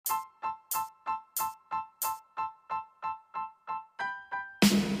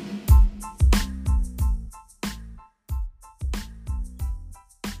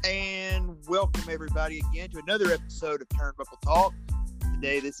everybody again to another episode of Turnbuckle Talk.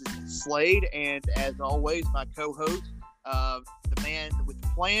 Today, this is Slade, and as always, my co-host, the man with the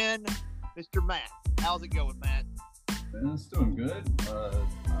plan, Mr. Matt. How's it going, Matt? Man, it's doing good.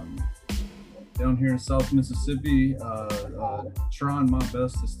 I'm down here in South Mississippi, trying my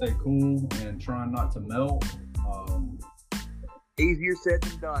best to stay cool and trying not to melt. Easier said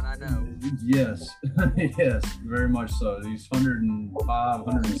than done, I know. Yes, yes, very much so. These 105,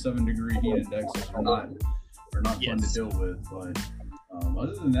 107 degree heat indexes are not fun to deal with. But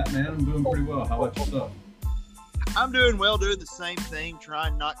other than that, man, I'm doing pretty well. How about yourself? I'm doing well, doing the same thing,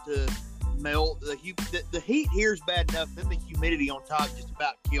 trying not to melt. The heat here is bad enough, then the humidity on top just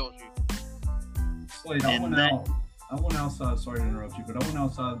about kills you. Slade, I went outside, sorry to interrupt you, but I went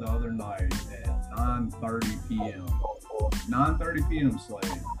outside the other night at 9:30 p.m. 9:30 p.m.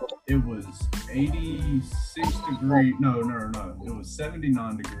 Slade. It was 86 degrees. No. It was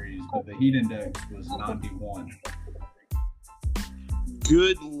 79 degrees, but the heat index was 91.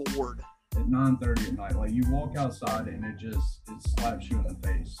 Good Lord. At 9:30 at night. Like, you walk outside and it slaps you in the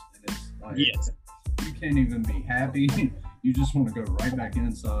face. And it's like, yes, you can't even be happy. You just want to go right back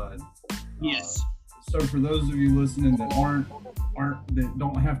inside. Yes. So for those of you listening that that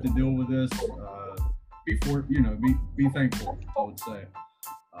don't have to deal with this, be thankful, I would say.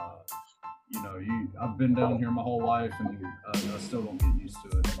 I've been down here my whole life, and I still don't get used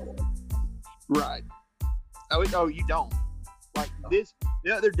to it. Right. Oh, you don't. Like this,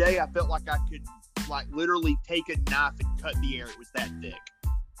 the other day, I felt like I could, literally take a knife and cut the air. It was that thick.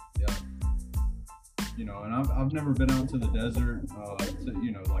 Yeah. And I've never been out to the desert,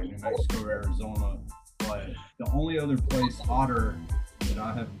 like New Mexico, Arizona. But the only other place hotter that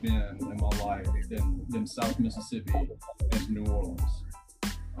I have been in my life than South Mississippi is New Orleans.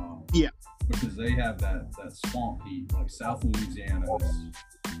 Yeah. Because they have that swamp heat. Like South Louisiana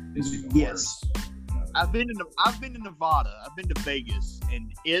is even worse. I've been to Nevada. I've been to Vegas,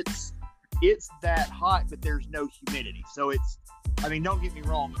 and it's that hot, but there's no humidity. So don't get me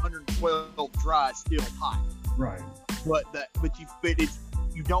wrong, 112 dry is still hot. Right. But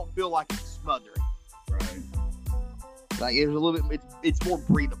you don't feel like it's smothering. Right. Like it's a little bit. It's more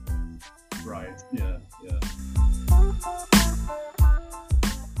breathable. Right. Yeah.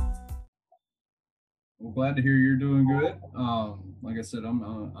 Well, glad to hear you're doing good. Like I said,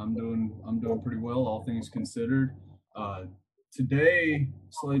 I'm doing pretty well, all things considered. Today,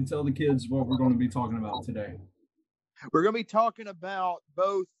 Slade, tell the kids what we're going to be talking about today. We're going to be talking about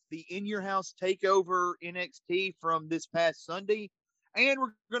both the In Your House Takeover NXT from this past Sunday, and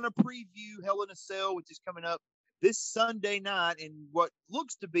we're going to preview Hell in a Cell, which is coming up this Sunday night, in what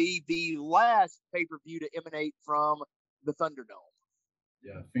looks to be the last pay-per-view to emanate from the Thunderdome.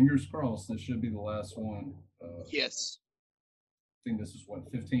 Yeah, fingers crossed. This should be the last one. Yes. I think this is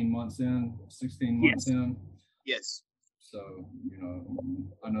 15 months in, 16 months in. Yes. So,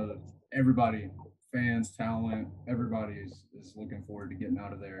 I know that everybody, fans, talent, everybody is looking forward to getting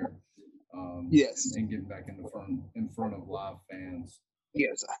out of there. Yes. And getting back in front of live fans.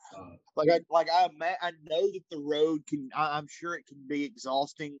 Yes. I know that the road I'm sure it can be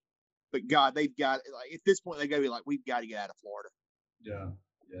exhausting, but God, they've got, at this point, they got to be like, we've got to get out of Florida. Yeah.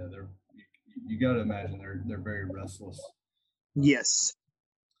 You got to imagine they're very restless. Yes.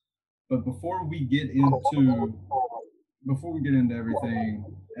 But before we get into everything,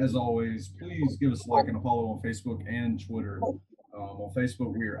 as always, please give us a like and a follow on Facebook and Twitter. On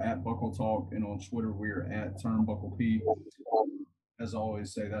Facebook, we are at Buckle Talk, and on Twitter, we are at Turnbuckle P. As I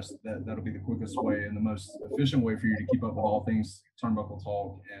always say, that'll be the quickest way and the most efficient way for you to keep up with all things Turnbuckle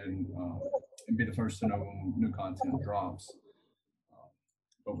Talk and be the first to know when new content drops.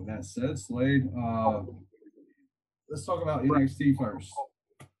 But with that said, Slade, let's talk about NXT first.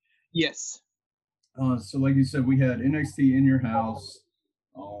 Yes. So like you said, we had NXT In Your House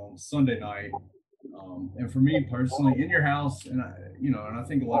on Sunday night. And for me personally, In Your House, and I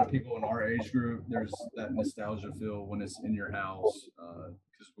think a lot of people in our age group, there's that nostalgia feel when it's In Your House,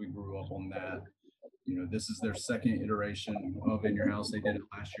 because we grew up on that. This is their second iteration of In Your House. They did it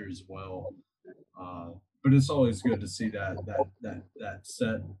last year as well. But it's always good to see that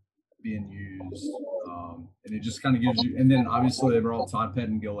set being used, and it just kind of gives you. And then obviously they brought Todd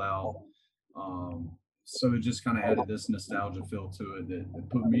Pettengill out, so it just kind of added this nostalgia feel to it that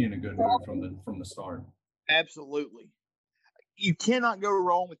put me in a good mood from the start. Absolutely, you cannot go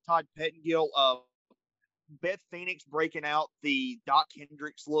wrong with Todd Pettengill. Beth Phoenix breaking out the Doc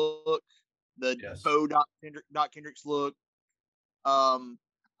Hendricks look, the faux Doc Hendricks look. I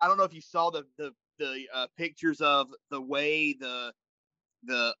don't know if you saw the pictures of the way the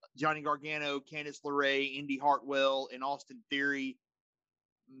Johnny Gargano, Candice LeRae, Indy Hartwell, and Austin Theory,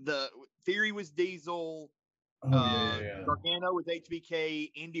 Theory was Diesel. Yeah. Gargano was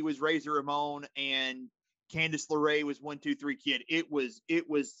HBK. Indy was Razor Ramon, and Candice LeRae was 1-2-3 Kid. It was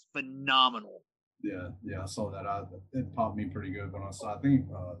phenomenal. Yeah, I saw that. It popped me pretty good when I saw. I think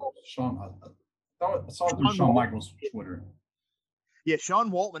Sean. I saw it through Shawn Michaels' Twitter. Yeah,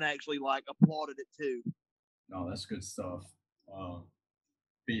 Sean Waltman actually applauded it too. No, that's good stuff.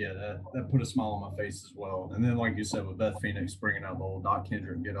 But yeah, that put a smile on my face as well. And then, like you said, with Beth Phoenix bringing out the old Doc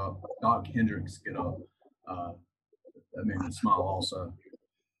Hendricks get up, that made me smile also.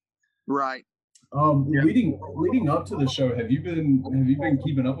 Right. Leading up to the show, have you been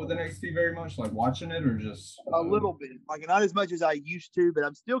keeping up with NXT very much, like watching it, or just a little bit? Like not as much as I used to, but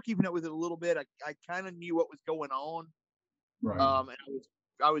I'm still keeping up with it a little bit. I kind of knew what was going on. Right. And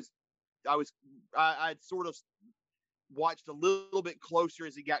I'd sort of watched a little bit closer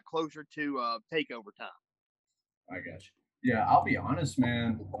as it got closer to takeover time. I got you. Yeah, I'll be honest,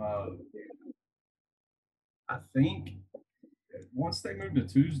 man. I think once they moved to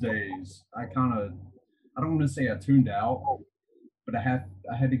Tuesdays, I don't want to say I tuned out, but I had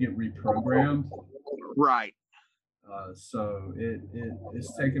to get reprogrammed. Right. So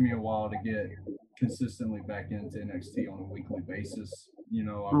it's taken me a while to get consistently back into NXT on a weekly basis. You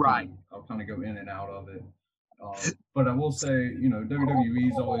know, I'll kind of go in and out of it. But I will say, you know,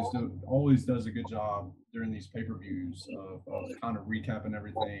 WWE's always does a good job during these pay-per-views of kind of recapping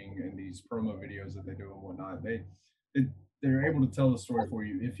everything and these promo videos that they do and whatnot. They're able to tell the story for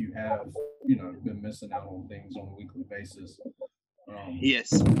you if you have, you know, been missing out on things on a weekly basis.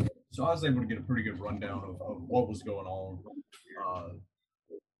 Yes. So I was able to get a pretty good rundown of what was going on.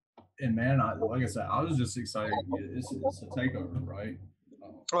 And man, like I said, I was just excited. It's a takeover, right?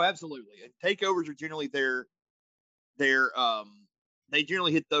 Oh, absolutely. And takeovers are generally they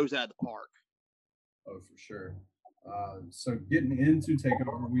generally hit those out of the park. Oh, for sure. So getting into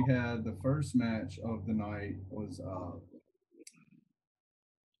takeover, we had the first match of the night was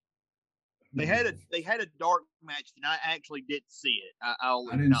they had a dark match, and I actually didn't see it. I'll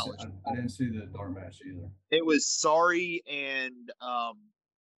acknowledge. I didn't see the dark match either. It was Sorry and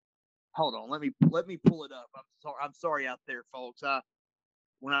hold on, let me pull it up. I'm sorry out there, folks.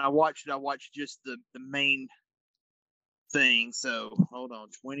 When I watched it, I watched just the main thing. So hold on,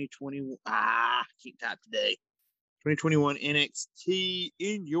 2021. Can't type today. 2021 NXT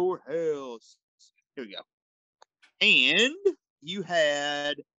in your house. Here we go. And you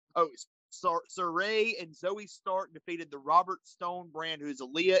had Saray and Zoe Stark defeated the Robert Stone brand, who is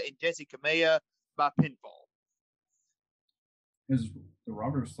Aaliyah and Jessie Kamea, by pinfall. Has the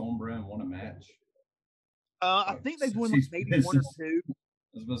Robert Stone brand won a match? I think they've won maybe one or two. I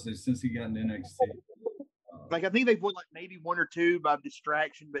was about to say since he got in NXT. I think they've won maybe one or two by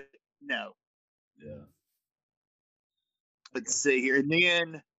distraction, but no. Yeah. Let's see here, and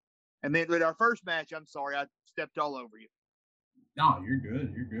then with our first match, I'm sorry, I stepped all over you. No, you're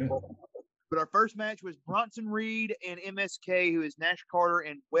good. You're good. But our first match was Bronson Reed and MSK, who is Nash Carter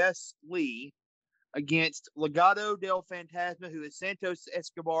and Wes Lee, against Legado del Fantasma, who is Santos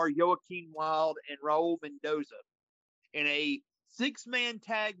Escobar, Joaquin Wilde, and Raul Mendoza, in a 6-man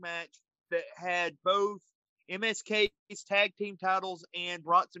tag match that had both MSK's tag team titles and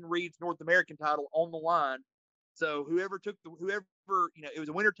Bronson Reed's North American title on the line. So whoever it was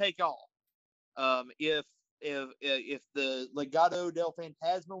a winner take all. If the Legado del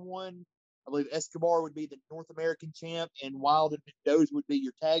Fantasma won, I believe Escobar would be the North American champ, and Wilde and Mendoza would be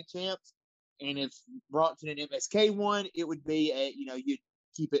your tag champs. And if Bronson and MSK won, it would be you'd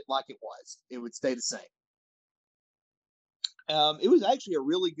keep it like it was. It would stay the same. It was actually a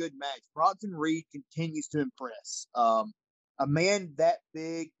really good match. Bronson Reed continues to impress. A man that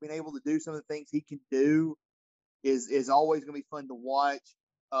big, being able to do some of the things he can do is always going to be fun to watch.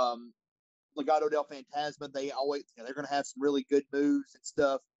 Legado del Fantasma, they're going to have some really good moves and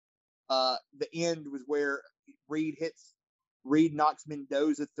stuff. The end was where Reed knocks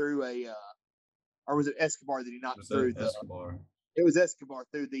Mendoza through or was it Escobar that he knocked through? Escobar. It was Escobar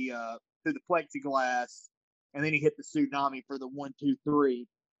through the plexiglass, and then he hit the tsunami for the 1-2-3.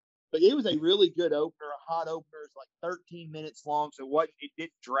 But it was a really good opener, a hot opener. It's like 13 minutes long, so it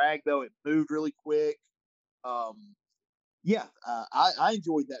didn't drag though. It moved really quick. I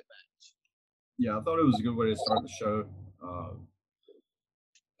enjoyed that match. Yeah, I thought it was a good way to start the show.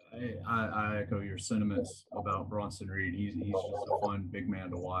 I echo your sentiments about Bronson Reed. He's just a fun big man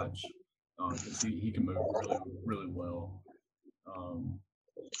to watch because he can move really, really well.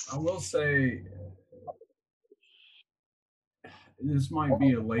 I will say this might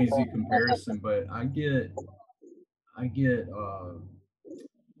be a lazy comparison, but I get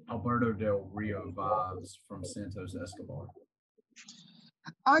Alberto Del Rio vibes from Santos Escobar.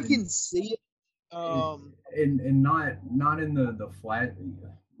 I can see it. And not in the flat,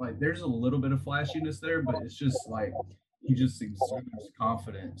 like there's a little bit of flashiness there, but it's just like he just exudes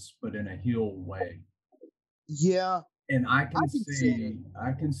confidence, but in a heel way. Yeah, And see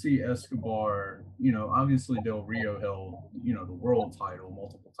I can see Escobar, you know, obviously Del Rio held, you know, the world title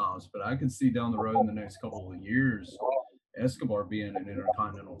multiple times, but I can see down the road in the next couple of years Escobar being an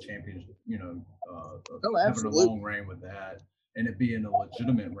intercontinental champion, you know, Oh, having a absolutely. long reign with that and it being a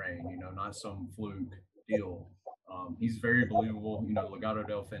legitimate reign, you know, not some fluke deal. He's very believable. You know, Legado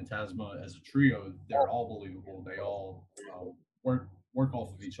del Fantasma as a trio, they're all believable. They all work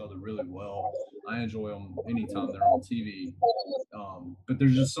off of each other really well. I enjoy them anytime they're on TV. But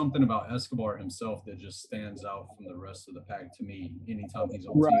there's just something about Escobar himself that just stands out from the rest of the pack to me anytime he's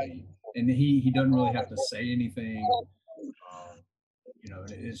on Right. TV. And he doesn't really have to say anything. Um, you know,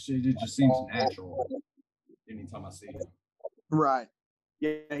 it just seems natural anytime I see him. Right.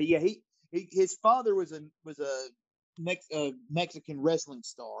 Yeah. His father was a Mexican wrestling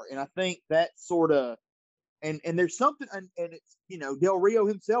star, and I think that sort of and there's something and it's Del Rio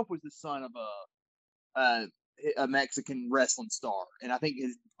himself was the son of a Mexican wrestling star, and I think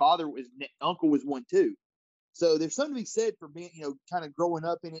his uncle was one too. So there's something to be said for being kind of growing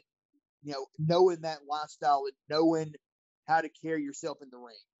up in it, knowing that lifestyle and knowing how to carry yourself in the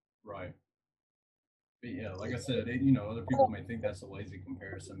ring. Right. But yeah, like I said, you know, other people may think that's a lazy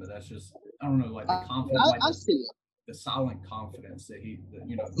comparison, but that's just I don't know, like the confidence, like I see it. The silent confidence that you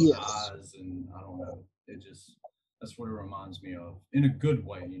know, the Yes. eyes, and I don't know, it just that's what it reminds me of in a good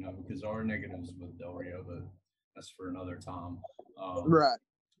way, you know, because there are negatives with Del Rio, but that's for another time. Right.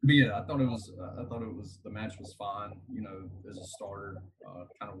 But yeah, I thought it was the match was fine, you know, as a starter,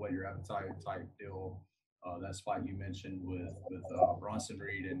 kind of whet your appetite type deal. That spot you mentioned with Bronson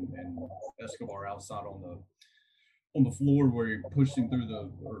Reed and Escobar outside on the floor where he pushed him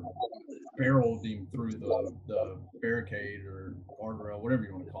through or barreled him through the barricade or guardrail, whatever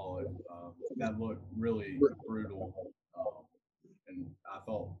you want to call it. That looked really brutal. And I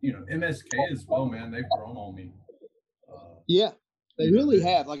thought, you know, MSK as well, man, they've grown on me. Yeah, they You know, really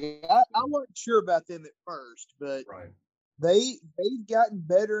have. Like I wasn't sure about them at first, but right. they've gotten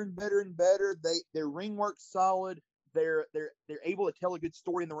better and better and better. Their ring work's solid. They're able to tell a good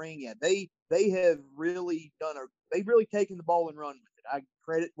story in the ring. Yeah, they have really they've really taken the ball and run with it. I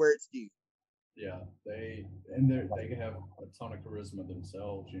credit where it's due. Yeah, they have a ton of charisma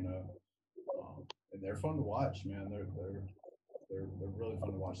themselves, you know, and they're fun to watch, man. They're really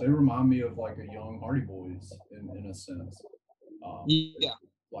fun to watch. They remind me of like a young Hardy Boys in a sense. Yeah,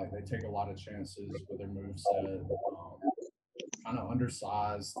 Like they take a lot of chances with their moveset, kind of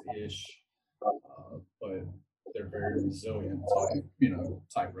undersized ish, but they're very resilient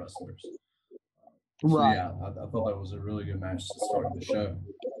type wrestlers. So right. yeah, I thought that was a really good match to start the show.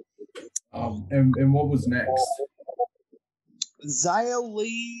 And what was next? Xia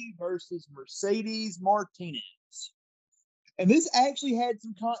Li versus Mercedes Martinez. And this actually had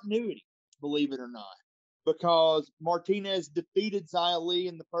some continuity, believe it or not, because Martinez defeated Xia Li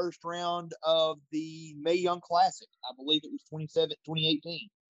in the first round of the Mae Young Classic. I believe it was 2018.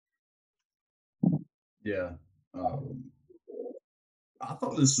 Yeah. I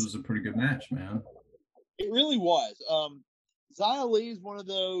thought this was a pretty good match, man. It really was. Xia Li is one of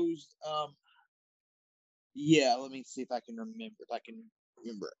those. Yeah, let me see if I can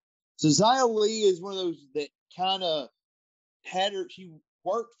remember. So Xia Li is one of those that kind of had her. She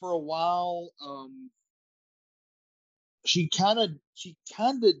worked for a while. She kind of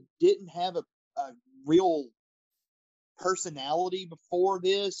didn't have a real personality before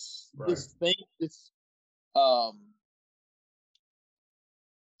this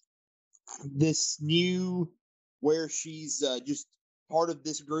this new where she's just part of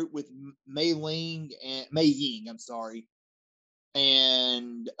this group with Mei Ying, I'm sorry,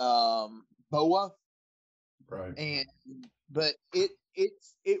 and Boa. Right. But it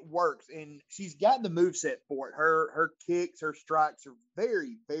works, and she's got the moveset for it. Her kicks, her strikes are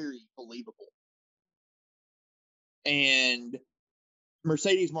very, very believable. And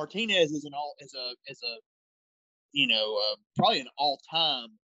Mercedes Martinez is probably an all-time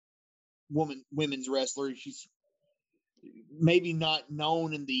women's wrestler. She's maybe not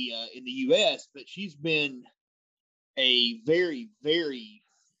known in the U.S., but she's been a very, very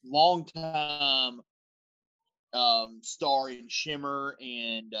long time star in Shimmer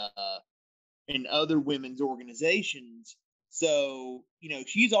and other women's organizations. So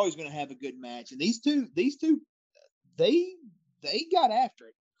she's always going to have a good match. And these two, they got after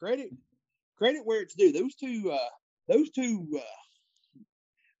it. Credit where it's due. Those two,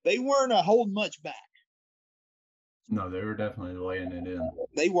 they weren't holding much back. No, they were definitely laying it in.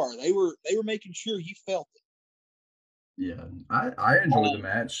 They were making sure you felt it. Yeah, I enjoyed the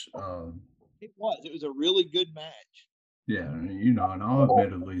match. It was a really good match. Yeah, and I'll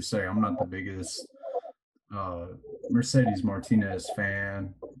admittedly say I'm not the biggest uh, Mercedes Martinez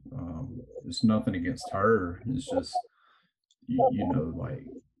fan. It's nothing against her. It's just like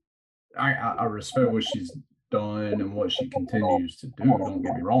I respect what she's done and what she continues to do. Don't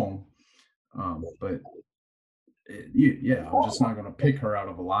get me wrong, but yeah, I'm just not going to pick her out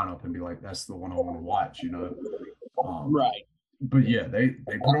of a lineup and be like, that's the one I want to watch. Right. But yeah, they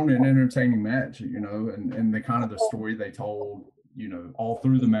put on an entertaining match, and the kind of the story they told, all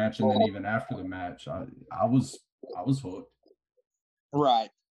through the match and then even after the match, I was hooked. Right.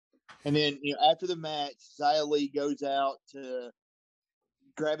 And then after the match, Xia Li goes out to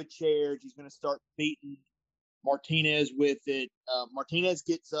grab a chair. She's going to start beating Martinez with it. Martinez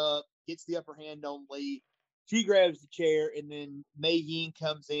gets up, gets the upper hand on Lee. She grabs the chair, and then Mei Ying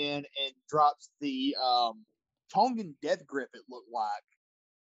comes in and drops the Tongan death grip, it looked like,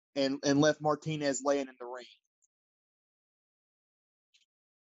 and left Martinez laying in the ring.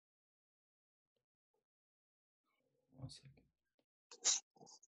 One second.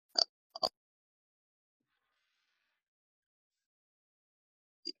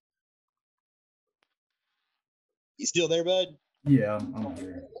 You still there, bud? Yeah, I'm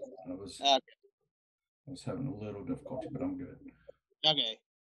here. I was having a little difficulty, but I'm good. Okay.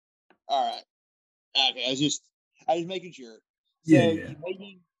 All right. Okay. I was just making sure. So Yeah.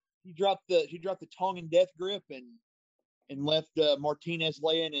 She dropped the Tongan death grip and left Martinez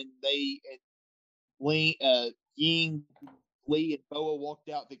laying, and Ying, Lee, and Boa walked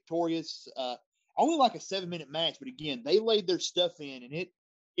out victorious. Only like a 7-minute match, but again, they laid their stuff in, and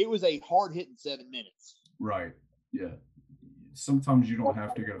it was a hard hitting 7 minutes. Right. Yeah. Sometimes you don't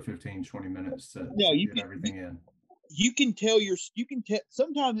have to go 15, 20 minutes to get everything in. You can tell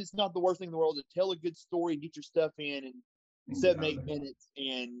sometimes it's not the worst thing in the world to tell a good story and get your stuff in 7, 8 minutes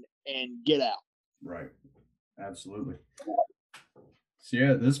and get out. Right. Absolutely. So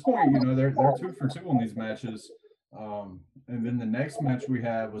yeah, at this point, they're 2 for 2 on these matches. And then the next match we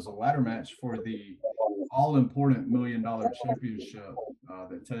had was a ladder match for the all important $1 million championship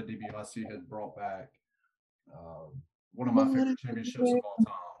that Ted DiBiase had brought back. One of my favorite championships of all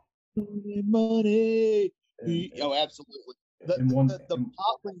time. Money. Absolutely. The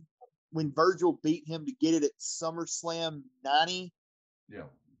pop when Virgil beat him to get it at SummerSlam 90, yeah,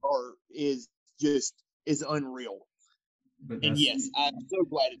 is unreal. And yes, I'm so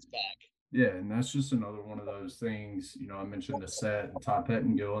glad it's back. Yeah, and that's just another one of those things. I mentioned the set and Todd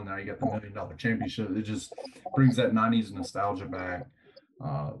Pettengill, and now you got the $1 million championship. It just brings that '90s nostalgia back.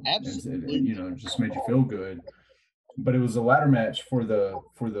 Absolutely, and just made you feel good. But it was a ladder match for the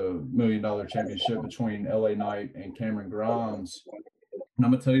 $1 million championship between LA Knight and Cameron Grimes. And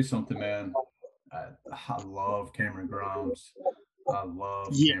I'm gonna tell you something, man. I love Cameron Grimes. I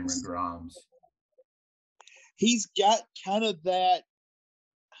love Cameron Grimes. He's got kind of that.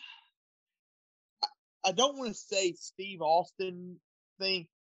 I don't want to say Steve Austin thing,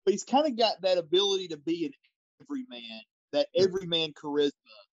 but he's kind of got that ability to be an everyman, that everyman charisma.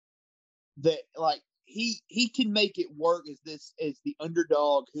 That like he can make it work as the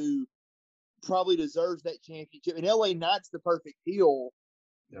underdog who probably deserves that championship. And LA Knight's the perfect heel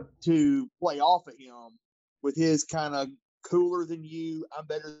to play off of him with his kind of cooler than you, I'm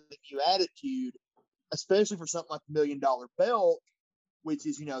better than you attitude, especially for something like the $1 million belt, which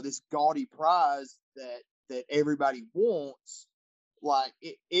is, this gaudy prize that everybody wants. Like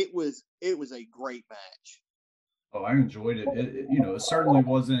it was a great match. Oh, I enjoyed it. It certainly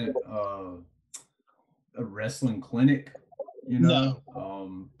wasn't a wrestling clinic, No.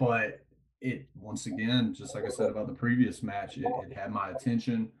 But it, once again, just like I said about the previous match, it had my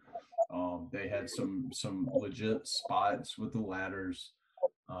attention. They had some legit spots with the ladders.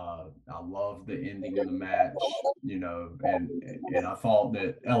 I loved the ending of the match, and I thought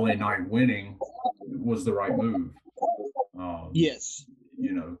that LA Knight winning was the right move. Yes.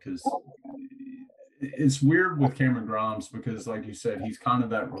 Because it's weird with Cameron Grimes because, like you said, he's kind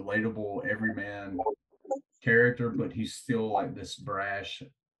of that relatable everyman character, but he's still like this brash,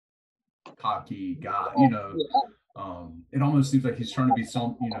 cocky guy. It almost seems like he's trying to be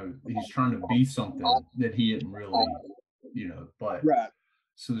he's trying to be something that he isn't really, but right.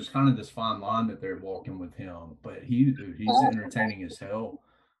 So there's kind of this fine line that they're walking with him, but he's entertaining as hell.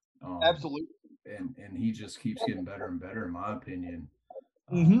 Absolutely. And he just keeps getting better and better, in my opinion.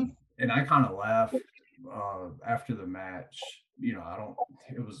 Mm-hmm. And I kind of laughed after the match.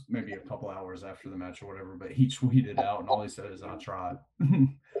 It was maybe a couple hours after the match or whatever, but he tweeted out and all he said is, "I tried."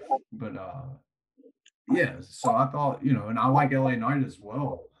 But Yeah, so I thought, and I like LA Knight as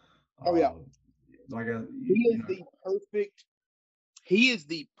well. Oh yeah, Like he is the perfect. He is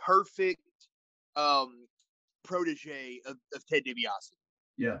the perfect um, protege of Ted DiBiase.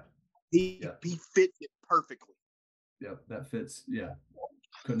 Yeah. He fits it perfectly. Yeah, that fits. Yeah,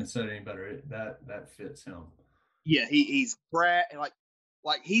 couldn't have said it any better. That fits him. Yeah, he's brat and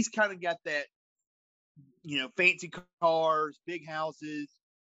like he's kind of got that, fancy cars, big houses.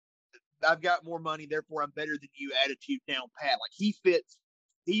 I've got more money, therefore I'm better than you. Attitude down pat. Like he fits.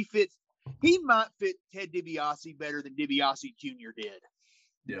 He might fit Ted DiBiase better than DiBiase Jr. did.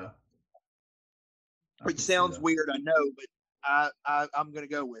 Yeah. Which sounds weird, I know, but I'm gonna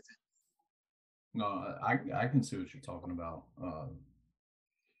go with it. No, I can see what you're talking about.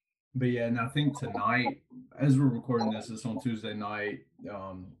 But yeah, and I think tonight, as we're recording this, it's on Tuesday night.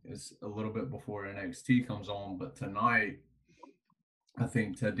 It's a little bit before NXT comes on, but tonight, I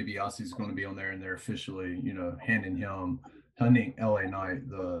think Ted DiBiase is going to be on there, and they're officially, handing LA Knight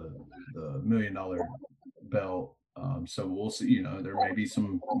the $1 million belt. So we'll see. There may be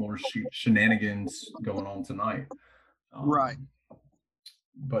some more shenanigans going on tonight. Right.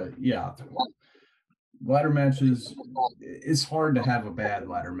 But yeah, ladder matches, it's hard to have a bad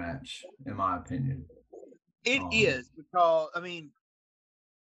ladder match, in my opinion. It is, because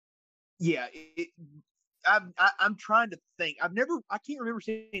I'm trying to think. I can't remember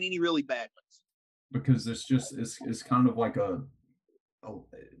seeing any really bad ones. Because it's kind of like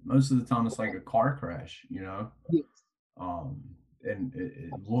most of the time it's like a car crash, Yes. And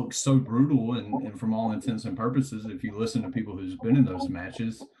it looks so brutal, and from all intents and purposes, if you listen to people who's been in those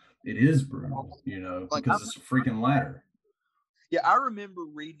matches, it is brutal, because it's a freaking ladder. Yeah, I remember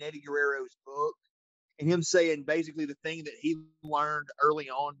reading Eddie Guerrero's book and him saying basically the thing that he learned early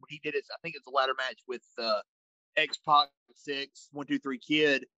on when he did it. I think it's a ladder match with X-Pac 6, 1, 2, 3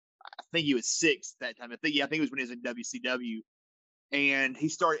 Kid. I think he was 6 that time. I think it was when he was in WCW. And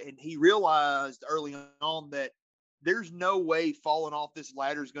he realized early on that there's no way falling off this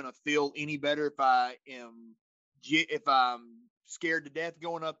ladder is going to feel any better if I'm scared to death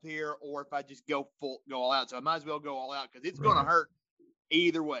going up here, or if I just go all out. So I might as well go all out, because it's going to hurt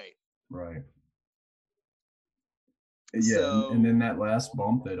either way. Right. Yeah, and then that last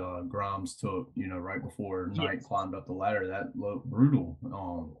bump that Grimes took, right before Knight climbed up the ladder, that looked brutal.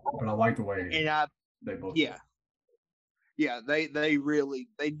 But I like the way they booked it. Yeah, they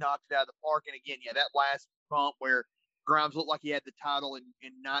knocked it out of the park. And again, that last bump where Grimes looked like he had the title and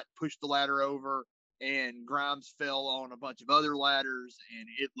not pushed the ladder over, and Grimes fell on a bunch of other ladders, and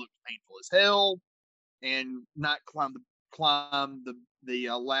it looked painful as hell. And Knight climbed the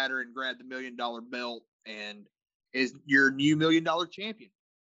ladder and grabbed the $1 million belt, and is your new $1 million champion.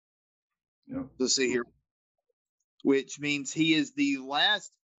 Yep. Let's see here, which means he is the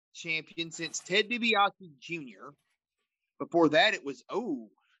last champion since Ted DiBiase Jr. Before that, it was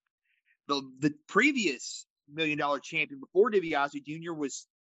the previous $1 million champion before DiBiase Jr. was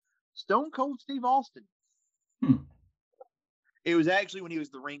Stone Cold Steve Austin. It was actually when he was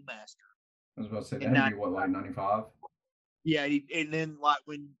the ringmaster. I was about to say, that'd be what, like 95? Yeah, and then like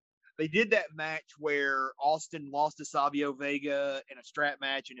when they did that match where Austin lost to Savio Vega in a strap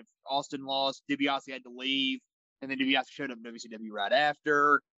match, and if Austin lost, DiBiase had to leave, and then DiBiase showed up in WCW right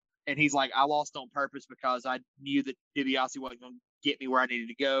after, and he's like, I lost on purpose because I knew that DiBiase wasn't going to get me where I needed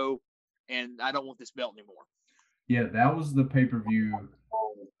to go, and I don't want this belt anymore. Yeah, that was the pay-per-view.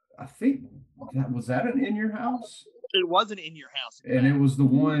 I think was that an In Your House? It wasn't In Your House, and it was the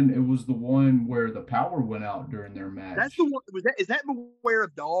one where the power went out during their match. That's the one. Is that Beware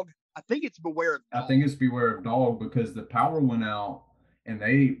of Dog? I think it's Beware of Dog. I think it's Beware of Dog, because the power went out, and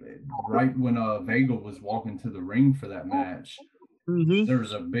they, right when Vega was walking to the ring for that match, there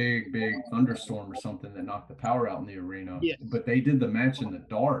was a big thunderstorm or something that knocked the power out in the arena. Yes. But they did the match in the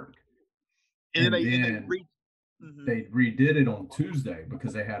dark, and then they redid it on Tuesday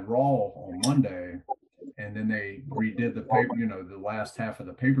because they had Raw on Monday. And then they redid the last half of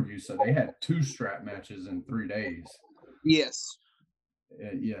the pay-per-view. So they had 2 strap matches in 3 days. Yes.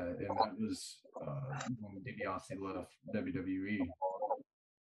 Yeah, and that was when DiBiase left WWE.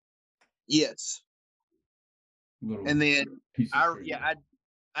 Yes. And then I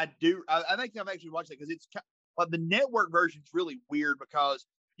think I've actually watched it, because it's like the network version's really weird, because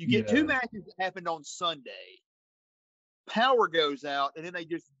you get 2 matches that happened on Sunday. Power goes out, and then they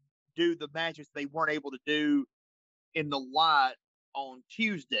just do the matches they weren't able to do in the light on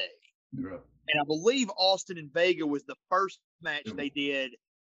Tuesday. Right. And I believe Austin and Vega was the first match they did.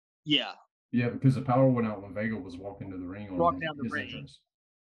 Yeah. Yeah, because the power went out when Vega was walking to the ring on his entrance.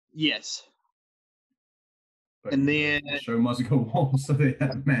 Yes. But and then the show must go on, so they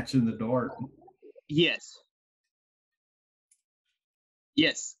had a match in the dark. Yes.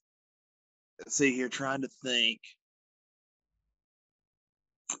 Yes. Let's see here, trying to think.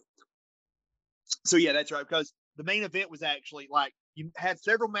 So yeah, that's right. Because the main event was actually like you had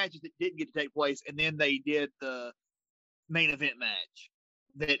several matches that didn't get to take place, and then they did the main event match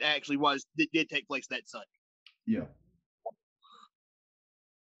that actually did take place that Sunday. Yeah.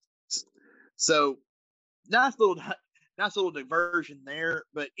 So nice little diversion there.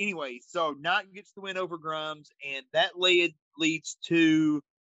 But anyway, so Knight gets the win over Grimes, and that leads to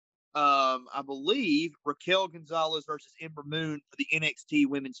I believe Raquel Gonzalez versus Ember Moon for the NXT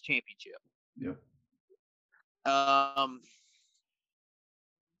Women's Championship. Yep.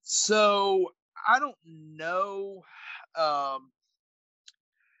 So I don't know. I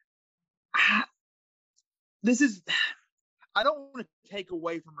don't want to take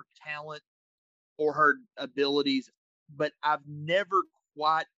away from her talent or her abilities, but I've never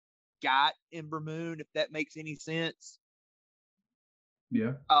quite got Ember Moon, if that makes any sense.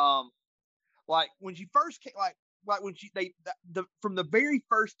 Yeah. Like when she first came, like when from the very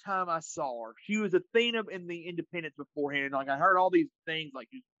first time I saw her, she was Athena in the Independents beforehand. And like I heard all these things, like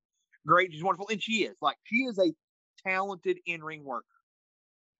she's great, she's wonderful, and she is a talented in-ring worker.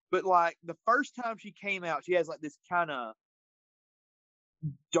 But like the first time she came out, she has like this kind of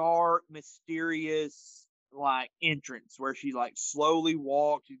dark, mysterious like entrance where she like slowly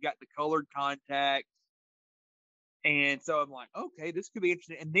walks. She's got the colored contacts. And so I'm like, okay, this could be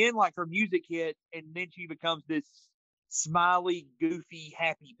interesting. And then like her music hit, and then she becomes this smiley, goofy,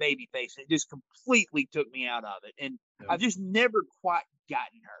 happy baby face. And it just completely took me out of it. And I've just never quite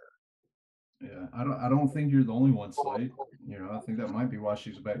gotten her. Yeah, I don't think you're the only one, Slade. You know, I think that might be why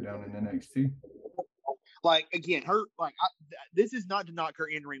she's back down in NXT. Like again, this is not to knock her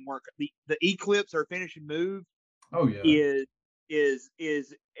in-ring work. The Eclipse, her finishing move, is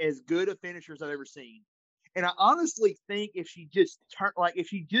as good a finisher as I've ever seen. And I honestly think if she just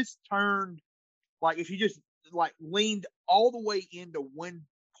leaned all the way into one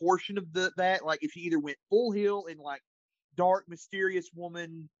portion of that, like if she either went full heel in like dark, mysterious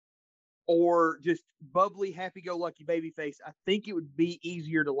woman, or just bubbly, happy-go-lucky babyface, I think it would be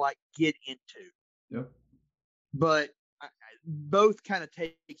easier to like get into. Yep. But both kind of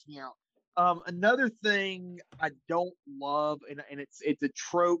takes me out. Another thing I don't love, and it's a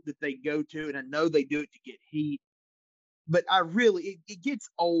trope that they go to, and I know they do it to get heat, but it gets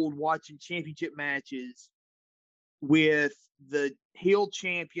old watching championship matches with the heel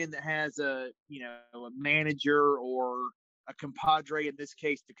champion that has a manager or a compadre, in this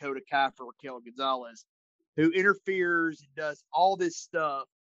case Dakota Kai for Raquel Gonzalez, who interferes and does all this stuff.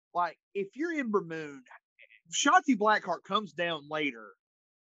 Like if you're Ember Moon, Shotzi Blackheart comes down later,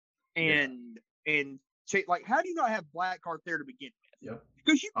 and like, how do you not have Blackheart there to begin with? Yep.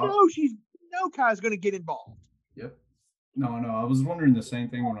 Because Kai's going to get involved. Yep. No, I was wondering the same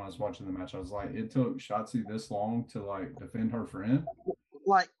thing when I was watching the match. I was like, it took Shotzi this long to like defend her friend.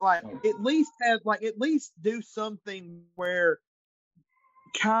 At least do something where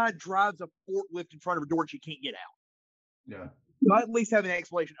Kai drives a forklift in front of her door and she can't get out. Yeah. But at least have an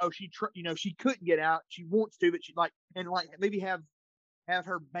explanation. Oh, she couldn't get out. She wants to, but she maybe have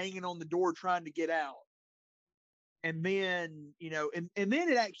her banging on the door trying to get out. And then, and then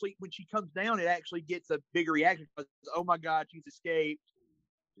it actually, when she comes down, it actually gets a bigger reaction because, oh my God, she's escaped.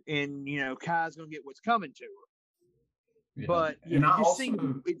 And, Kai's going to get what's coming to her. Yeah. But,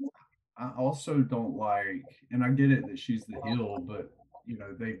 I also don't like, and I get it that she's the heel, but,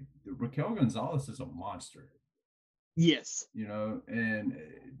 Raquel Gonzalez is a monster. Yes. And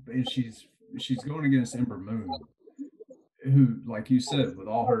she's going against Ember Moon, who, like you said, with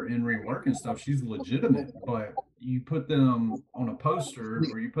all her in-ring work and stuff, she's legitimate. But you put them on a poster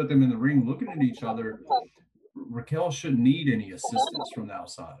or you put them in the ring looking at each other, Raquel shouldn't need any assistance from the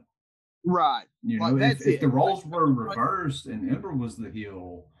outside. Right. If the roles were reversed and Ember was the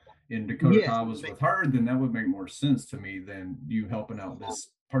heel and Dakota Kai was with her, then that would make more sense to me than you helping out this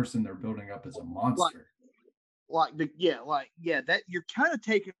person they're building up as a monster. That you're kind of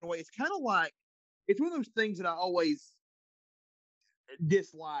taking away. It's kind of like, it's one of those things that I always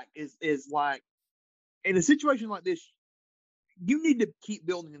dislike is like, in a situation like this, you need to keep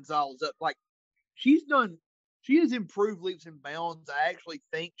building Gonzalez up. Like she has improved leaps and bounds. I actually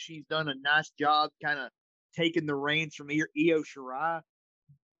think she's done a nice job kind of taking the reins from Io Shirai,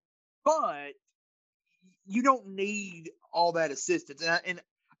 but you don't need all that assistance. And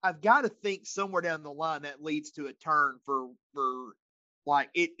I've got to think somewhere down the line that leads to a turn for like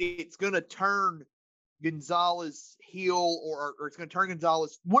it's going to turn Gonzalez heel, or it's going to turn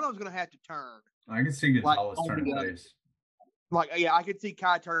Gonzalez. One of them's going to have to turn. I can see Gonzalez turning face. I could see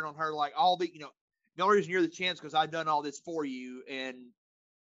Kai turning on her. Like all the, The only reason you're the champs because I've done all this for you, and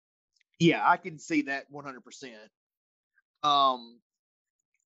yeah, I can see that 100%.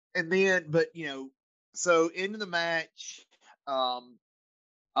 And then, but so into the match,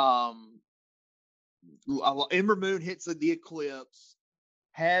 Ember Moon hits the Eclipse,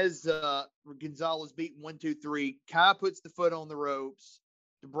 has Gonzalez beaten 1, 2, 3. Kai puts the foot on the ropes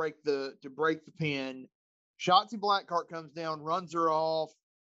to break the pin. Shotzi Blackheart comes down, runs her off,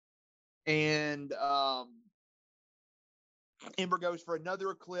 and Ember goes for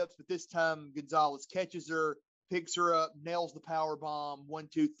another Eclipse, but this time Gonzalez catches her, picks her up, nails the power bomb. 1,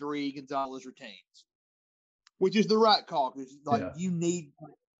 2, 3. Gonzalez retains, which is the right call because you need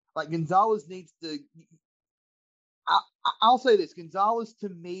Gonzalez needs to. I'll say this: Gonzalez to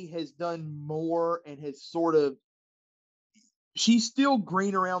me has done more and has sort of. She's still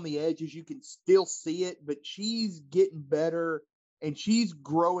green around the edges. You can still see it, but she's getting better. And she's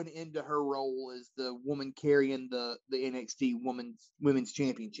growing into her role as the woman carrying the NXT women's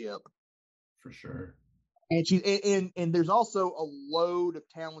championship. For sure. And and there's also a load of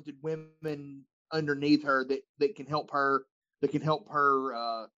talented women underneath her that can help her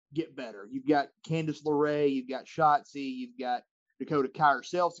get better. You've got Candice LeRae, you've got Shotzi, you've got Dakota Kai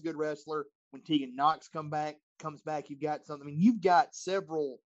herself's a good wrestler. When Tegan Knox comes back, you've got something. I mean, you've got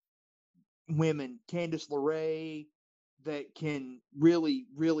several women, Candice LeRae, that can really,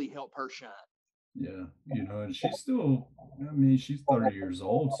 really help her shine. Yeah, and she's still, she's 30 years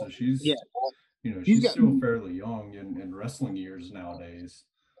old, so she's, she's still fairly young in wrestling years nowadays.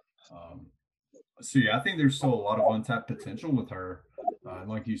 So yeah, I think there's still a lot of untapped potential with her. And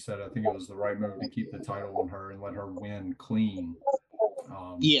like you said, I think it was the right move to keep the title on her and let her win clean.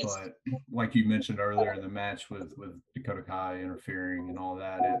 Yes. But like you mentioned earlier in the match with Dakota Kai interfering and all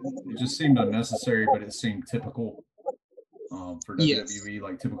that, it just seemed unnecessary, but it seemed typical for WWE,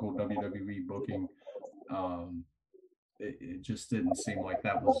 like typical WWE booking. It just didn't seem like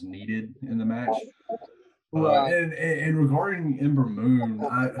that was needed in the match. Right. And regarding Ember Moon,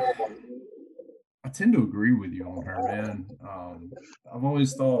 I tend to agree with you on her, man. I've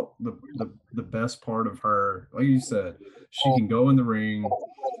always thought the best part of her, like you said, she can go in the ring,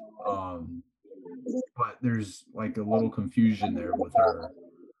 but there's like a little confusion there with her.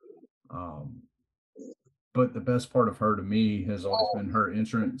 But the best part of her to me has always been her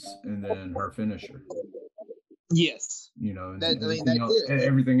entrance and then her finisher. Yes. And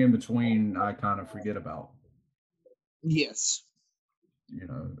everything in between I kind of forget about. Yes.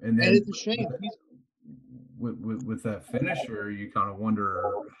 And then it's a shame. With that finisher, you kind of wonder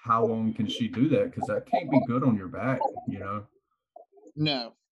how long can she do that, because that can't be good on your back,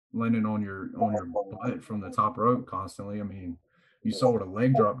 No. Landing on your butt from the top rope constantly. I mean, you saw what a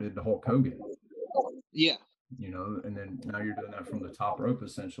leg drop did to Hulk Hogan. Yeah. And then now you're doing that from the top rope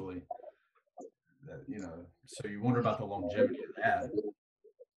essentially. That, so you wonder about the longevity of that.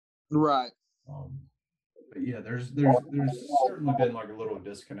 Right. But yeah, there's certainly been like a little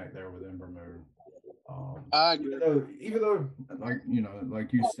disconnect there with Ember Moon. I agree. Even though,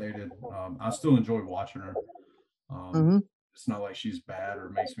 like you stated, I still enjoy watching her. It's not like she's bad or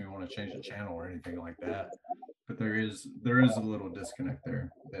makes me want to change the channel or anything like that. But there is a little disconnect there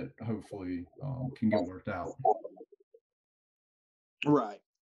that hopefully can get worked out. Right.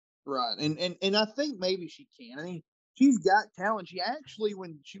 And I think maybe she can. I mean, she's got talent. She actually,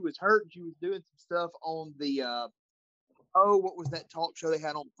 when she was hurt, she was doing some stuff on the what was that talk show they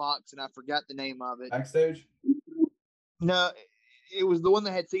had on Fox, and I forgot the name of it. Backstage? No, it was the one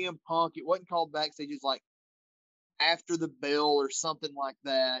that had CM Punk. It wasn't called Backstage. It's like After the Bell or something like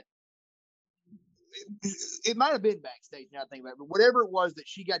that. It might have been Backstage now I think about it, but whatever it was that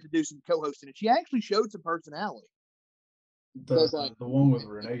she got to do some co-hosting, and she actually showed some personality. The one with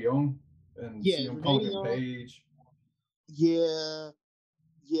Renee Young and CM Punk and Paige. Yeah,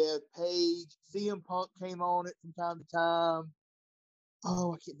 Paige. CM Punk came on it from time to time.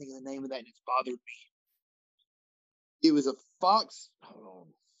 Oh, I can't think of the name of that, and it's bothered me. It was a Fox. Hold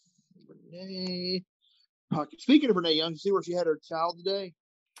on. Renee. Speaking of Renee Young, see where she had her child today?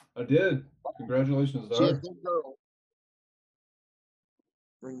 I did. Congratulations to her. She had a little girl.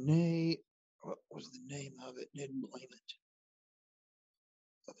 Renee. What was the name of it? Didn't blame it.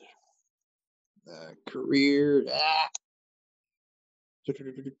 Career.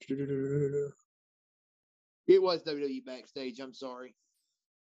 It was WWE Backstage. I'm sorry.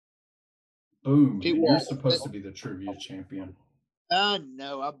 Boom. You're supposed to be the trivia champion.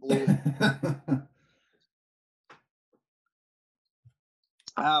 No, I blew it.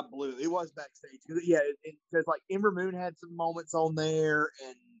 I blew it. It was Backstage. Because like Ember Moon had some moments on there,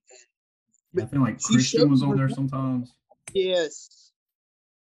 and I think like Christian was on there sometimes. Yes.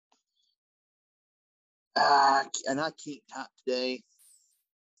 And I can't type today.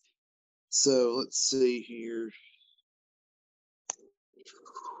 So let's see here.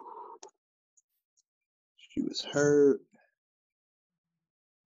 She was hurt.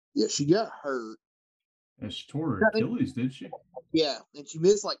 Yeah, she got hurt. And she tore her Achilles, did she? Yeah, and she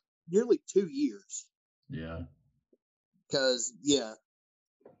missed like nearly 2 years. Yeah. Because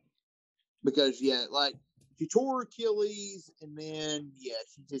like she tore her Achilles, and then she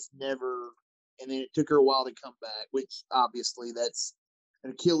just never. And then it took her a while to come back, which obviously that's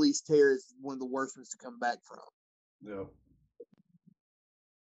an Achilles tear is one of the worst ones to come back from. Yeah.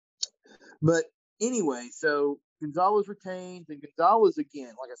 But anyway, so Gonzalez retains, and Gonzalez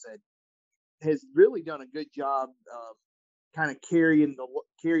again, like I said, has really done a good job kind of carrying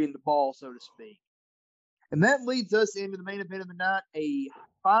the ball, so to speak. And that leads us into the main event of the night, a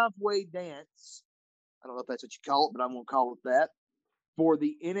 5-way dance. I don't know if that's what you call it, but I'm going to call it that. For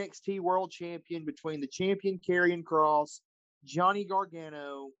the NXT World Champion between the champion Karrion Kross, Johnny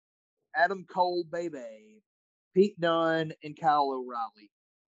Gargano, Adam Cole, Bebe, Pete Dunne, and Kyle O'Reilly.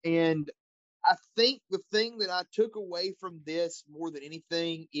 And I think the thing that I took away from this more than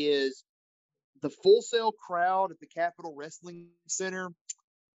anything is the Full Sail crowd at the Capitol Wrestling Center.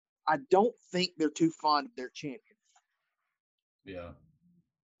 I don't think they're too fond of their champion. Yeah.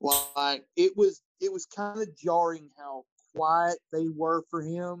 Like it was kind of jarring how quiet they were for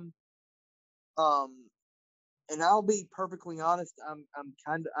him. And I'll be perfectly honest, I'm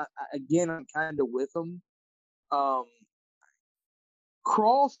kind of with them.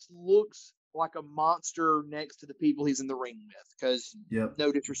 Kross looks like a monster next to the people he's in the ring with, because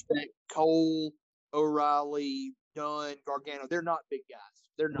no disrespect, Cole, O'Reilly, Dunn, Gargano, they're not big guys.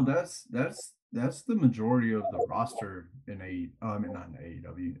 They're not. Well, that's the majority of the roster in not in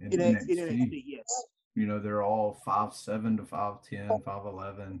AEW, in NXT. In NXT, yes. You know, they're all 5'7" to 5'10",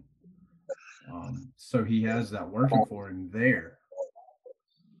 5'11". So he has that working for him there.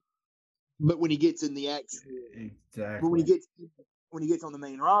 But when he gets in the actual, exactly, when he gets on the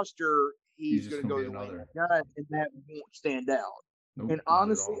main roster, he's going to go to the main guy, and that won't stand out. Nope, and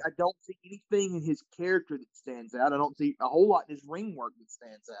honestly, I don't see anything in his character that stands out. I don't see a whole lot in his ring work that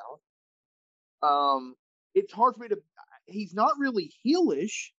stands out. It's hard for me to. He's not really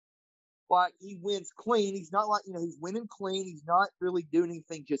heelish. Like, he wins clean. He's not like, he's winning clean. He's not really doing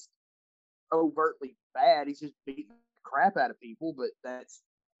anything just overtly bad. He's just beating the crap out of people, but that's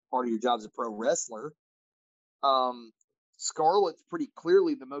part of your job as a pro wrestler. Scarlett's pretty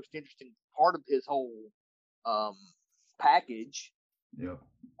clearly the most interesting part of his whole package. Yeah.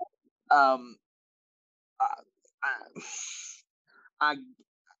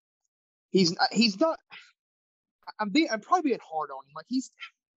 He's not. I'm probably being hard on him. Like,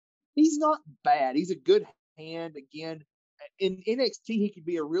 he's not bad. He's a good hand. Again, in NXT, he could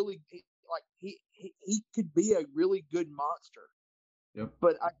be a really he could be a really good monster. Yep.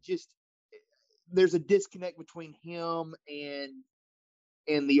 But there's a disconnect between him and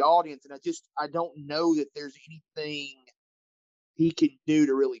the audience, and I don't know that there's anything he can do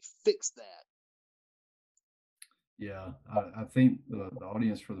to really fix that. Yeah, I think the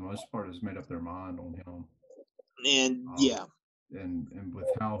audience for the most part has made up their mind on him. And and with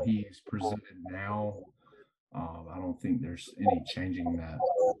how he's presented now, I don't think there's any changing that,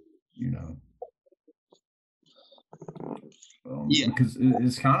 because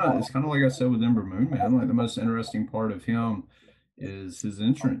it's kind of like I said with Ember Moon, man. Like, the most interesting part of him is his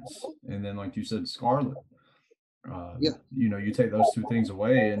entrance, and then, like you said, Scarlett. You take those two things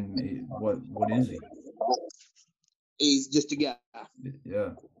away, and what is he? He's just a guy.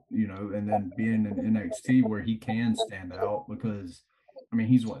 Yeah. And then being in NXT where he can stand out, because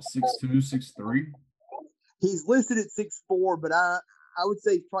he's what, 6'2", 6'3"? He's listed at 6'4", but I would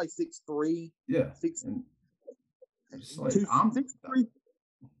say probably 6'3". Yeah. It's like, I'm 6'3".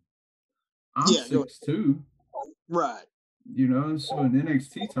 I'm 6'2". Right. So in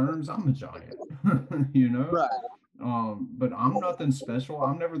NXT terms, I'm a giant. Right. But I'm nothing special.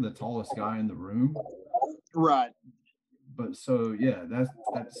 I'm never the tallest guy in the room. Right. But so, yeah,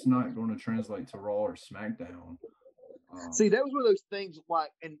 that's not going to translate to Raw or SmackDown. See, that was one of those things,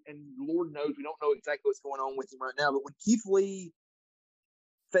 like, and Lord knows we don't know exactly what's going on with him right now, but when Keith Lee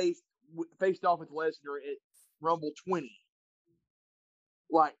faced off with Lesnar at Rumble 20,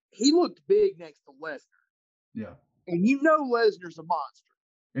 like, he looked big next to Lesnar. Yeah. And Lesnar's a monster.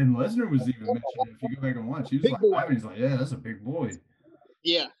 And Lesnar was even mentioned, if you go back and watch, he was he's like, yeah, that's a big boy.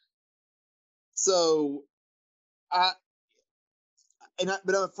 Yeah. So, but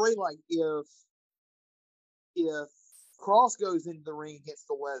I'm afraid, like, if Kross goes into the ring against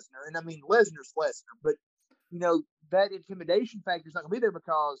the Lesnar, and Lesnar's Lesnar, but that intimidation factor is not going to be there,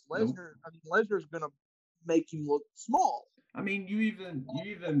 because Lesnar, Lesnar's going to make him look small. I mean, you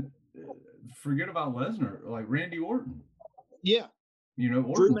even forget about Lesnar, like Randy Orton. Yeah. You know,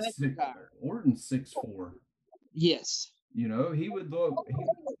 Orton's 6'4". Yes. You know,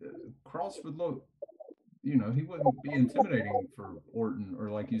 Cross would look, you know, he wouldn't be intimidating for Orton or,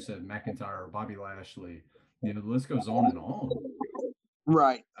 like you said, McIntyre or Bobby Lashley. You know, the list goes on and on.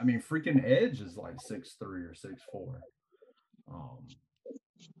 Right. I mean, freaking Edge is like 6'3" or 6'4".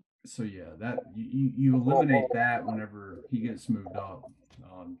 So yeah, that you eliminate that whenever he gets moved up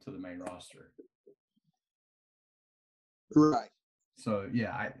to the main roster. Right. So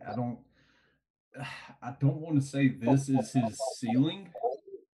yeah, I don't want to say this is his ceiling,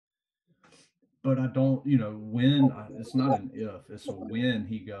 but I don't, you know, it's not an if, it's a when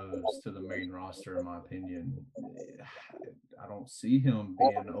he goes to the main roster, in my opinion. I don't see him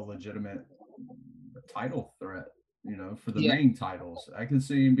being a legitimate title threat, you know, for the main titles. I can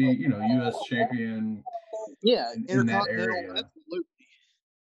see him be, you know, U.S. champion. Yeah, in that area. Absolutely.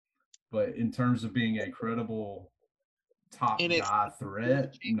 But in terms of being a credible top guy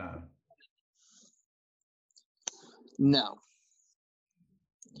threat, no. No.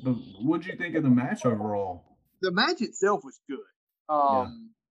 But what'd you think of the match overall? The match itself was good.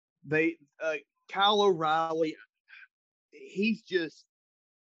 Kyle O'Reilly, he's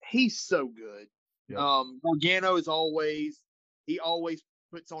so good. Yeah. Gargano is always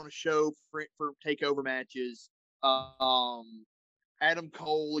puts on a show for takeover matches. Adam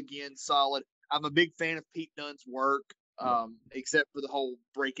Cole, again, solid. I'm a big fan of Pete Dunne's work, except for the whole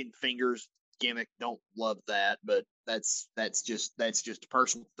breaking fingers gimmick. Don't love that, but that's just a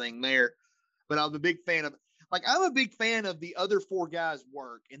personal thing there. But I'm a big fan of the other four guys'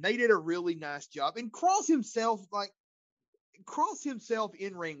 work, and they did a really nice job. And Cross himself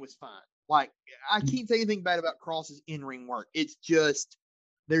in ring was fine. Like, I can't say anything bad about Cross's in ring work. It's just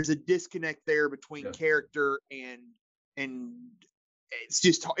there's a disconnect there between character and it's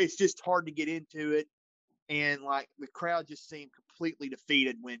just hard to get into it. And like the crowd just seemed completely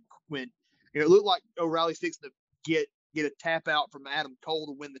defeated when it looked like O'Reilly's fixing to get a tap out from Adam Cole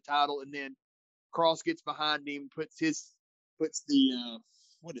to win the title, and then Cross gets behind him, puts the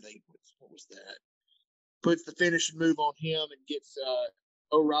finishing move on him and gets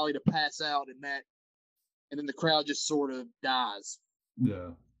O'Reilly to pass out, and then the crowd just sort of dies.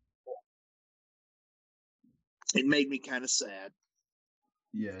 Yeah. It made me kind of sad.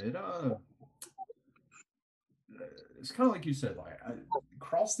 Yeah, it's kind of like you said, like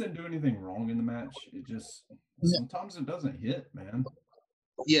Cross didn't do anything wrong in the match. It just sometimes it doesn't hit, man.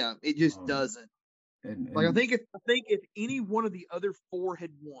 Yeah, it just doesn't. And I think if any one of the other four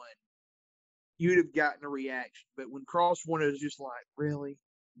had won, you'd have gotten a reaction. But when Cross won, it was just like, really?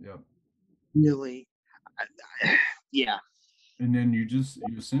 Yep. Really? Yeah. And then you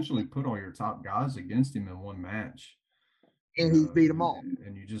essentially put all your top guys against him in one match. And he beat them all.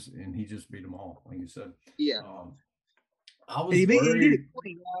 And he just beat them all, like you said. Yeah. I was worried. He did it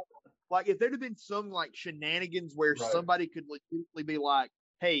clean. Like, if there'd have been some like shenanigans where somebody could legitimately be like,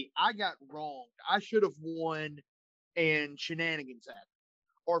 hey, I got wronged, I should have won, and shenanigans happened.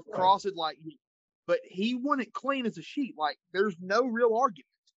 Or if Cross had but he won it clean as a sheet. Like, there's no real argument.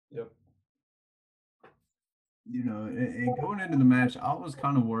 Yep. You know, and going into the match, I was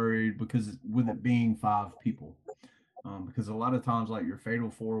kind of worried because with it being 5 people. Because a lot of times, like your fatal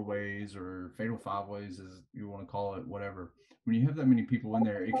 4-ways or fatal 5-ways, as you want to call it, whatever, when you have that many people in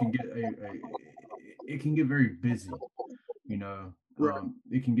there, it can get very busy. You know,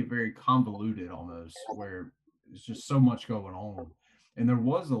 it can get very convoluted almost, where there's just so much going on, and there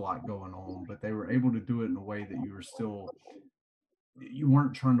was a lot going on, but they were able to do it in a way that you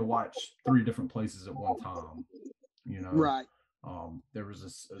weren't trying to watch 3 different places at one time. You know, right. There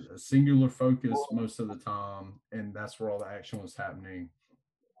was a singular focus most of the time, and that's where all the action was happening.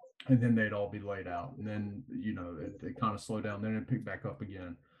 And then they'd all be laid out, and then, you know, it kind of slowed down, then it'd pick back up again,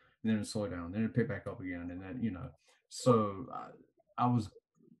 and then it'd slow down, then it'd pick back up again, and then, you know, so I was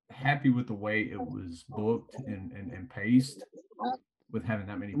happy with the way it was booked and paced with having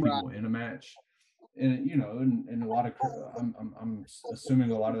that many people in a match. And, you know, and a lot of I'm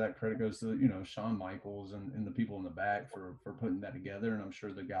assuming a lot of that credit goes to, you know, Shawn Michaels and the people in the back for putting that together, and I'm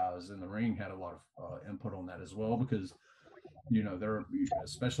sure the guys in the ring had a lot of input on that as well, because, you know, they're,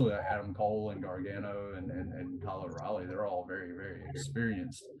 especially Adam Cole and Gargano and Kyle O'Reilly, they're all very, very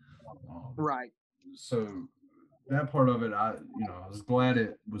experienced. Right. So that part of it, I was glad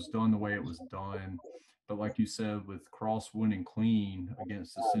it was done the way it was done. But like you said, with Cross winning clean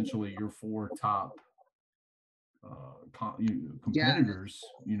against essentially your 4 top competitors,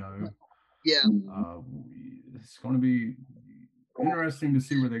 you know, it's going to be interesting to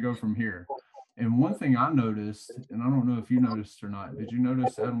see where they go from here. And one thing I noticed, and I don't know if you noticed or not, did you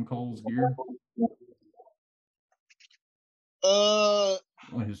notice Adam Cole's gear? On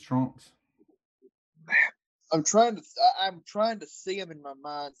his trunks. I'm trying to see them in my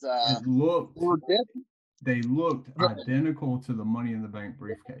mind's eye. They looked identical to the Money in the Bank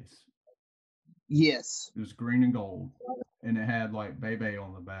briefcase. Yes. It was green and gold, and it had like Bebe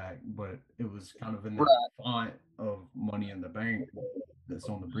on the back, but it was kind of in the font of Money in the Bank that's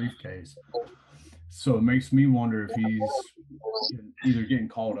on the briefcase. So it makes me wonder if he's either getting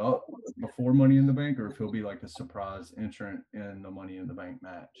called up before Money in the Bank or if he'll be like a surprise entrant in the Money in the Bank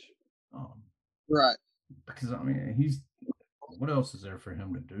match. Right. Because, I mean, what else is there for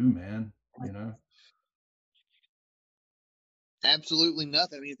him to do, man? You know? Absolutely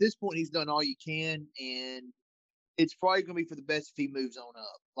nothing. I mean, at this point, he's done all you can, and it's probably going to be for the best if he moves on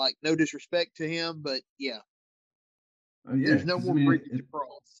up. Like, no disrespect to him, but yeah. There's no more bridges to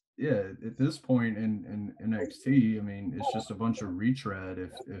cross. Yeah, at this point in NXT, I mean, it's just a bunch of retread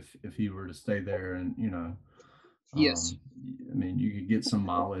if he were to stay there, and you know, yes. I mean, you could get some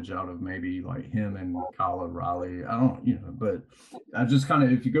mileage out of maybe like him and Kyle O'Reilly. I don't, you know, but I just kind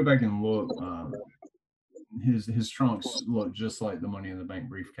of, if you go back and look, his trunks look just like the Money in the Bank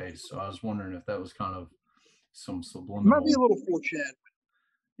briefcase. So I was wondering if that was kind of some subliminal. Might be a little foreshadowing.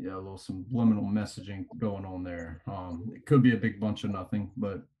 Yeah, a little subliminal messaging going on there. It could be a big bunch of nothing,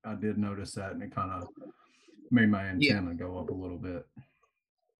 but I did notice that, and it kind of made my antenna go up a little bit.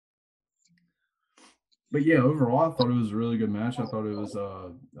 But yeah, overall, I thought it was a really good match. I thought it was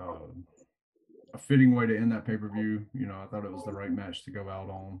a fitting way to end that pay-per-view. You know, I thought it was the right match to go out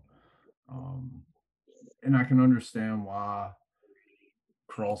on. And I can understand why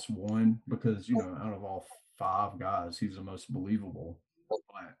Cross won, because, you know, out of all 5 guys, he's the most believable.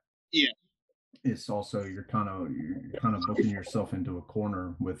 But yeah, it's also you're kind of booking yourself into a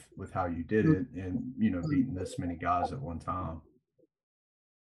corner with how you did it, and you know, beating this many guys at one time.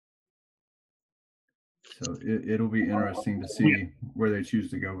 So it'll be interesting to see where they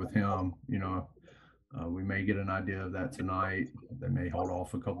choose to go with him. You know, we may get an idea of that tonight. They may hold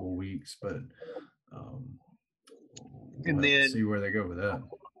off a couple of weeks, but we'll have to see where they go with that.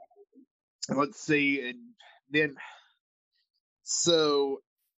 Let's see,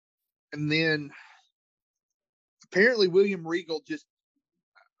 and then apparently William Regal just,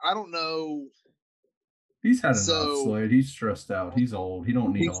 I don't know. He's had enough, Slade. He's stressed out. He's old. He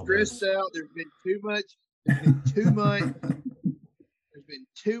don't need all this. He's stressed out. There's been too much. There's been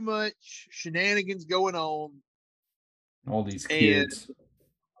too much shenanigans going on. All these kids.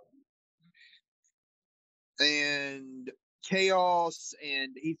 And chaos,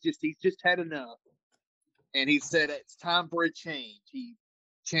 and he's just had enough. And he said it's time for a change. He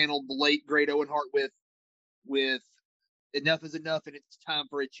channeled the late great Owen Hart with enough is enough, and it's time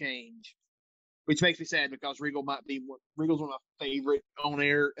for a change. Which makes me sad, because Regal's one of my favorite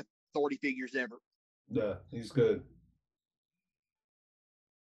on-air authority figures ever. Yeah, he's good.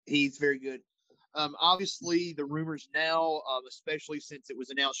 He's very good. Obviously, the rumors now, especially since it was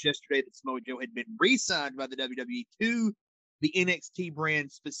announced yesterday that Samoa Joe had been re-signed by the WWE to the NXT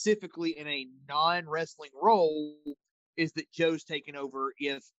brand, specifically in a non-wrestling role, is that Joe's taken over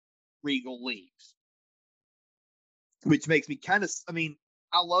if Regal leaves. Which makes me kind of, I mean,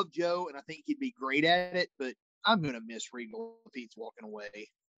 I love Joe, and I think he'd be great at it, but I'm going to miss Regal if he's walking away.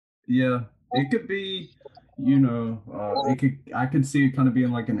 Yeah, it could be, you know, I could see it kind of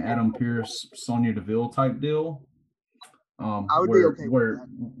being like an Adam Pearce, Sonya Deville type deal. I would be okay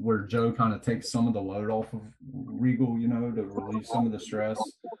where Joe kind of takes some of the load off of Regal, you know, to relieve some of the stress.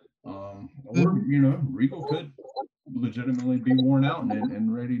 Or, you know, Regal could legitimately be worn out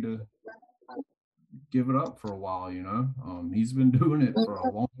and ready to give it up for a while, you know. He's been doing it for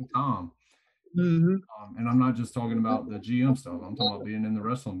a long time. And I'm not just talking about the GM stuff. I'm talking about being in the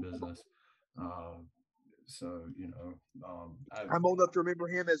wrestling business. So, you know, I'm old enough to remember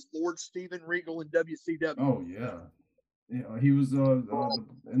him as Lord Steven Regal in WCW. Oh yeah, yeah. He was in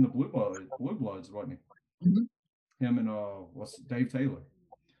the Blue Bloods, wasn't he? Him and Dave Taylor.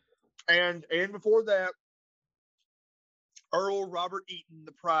 And before that, Earl Robert Eaton,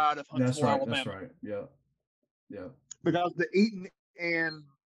 the pride of Huntsville, Alabama. That's right. Yeah. Because the Eaton and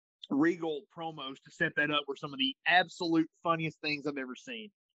Regal promos to set that up were some of the absolute funniest things I've ever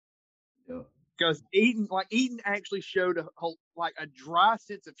seen. Yeah. Because Eaton actually showed a dry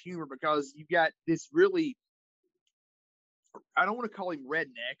sense of humor, because you got this really, I don't want to call him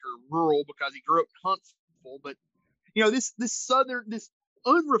redneck or rural because he grew up in Huntsville, but you know, this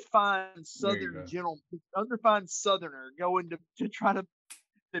unrefined southerner going to try to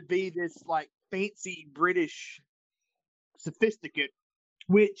be this like fancy British sophisticate,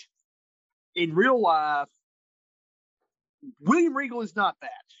 which in real life, William Regal is not that.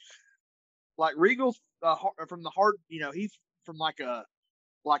 Like Regal's from the heart, he's from like a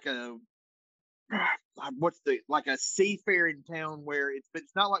like a seafaring town where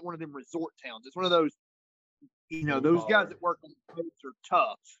it's not like one of them resort towns. It's one of those, those guys that work on boats are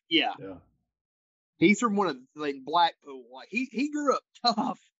tough. Yeah. He's from one of like Blackpool. Like he grew up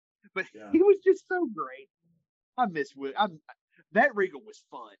tough, but he was just so great. I miss Will. That Regal was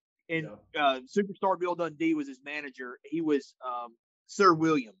fun. And Superstar Bill Dundee was his manager. He was Sir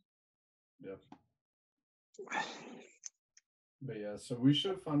William. Yeah. But yeah, so we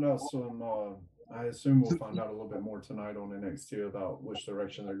should find out some. I assume we'll find out a little bit more tonight on NXT about which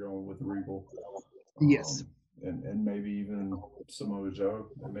direction they're going with Regal. Yes. And maybe even Samoa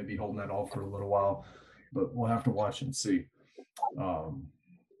Joe. They may be holding that off for a little while, but we'll have to watch and see.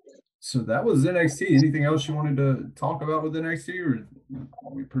 So that was NXT. Anything else you wanted to talk about with NXT, or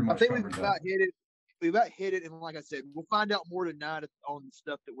we pretty much? I think we've about hit it. We about hit it, and like I said, we'll find out more tonight on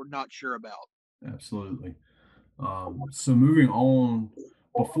stuff that we're not sure about. Absolutely. So moving on,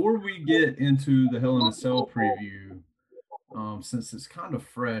 before we get into the Hell in a Cell preview, since it's kind of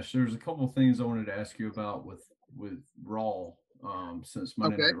fresh, there's a couple of things I wanted to ask you about with Raw, since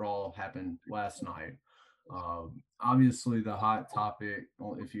Monday Night Raw happened last night. Obviously, the hot topic,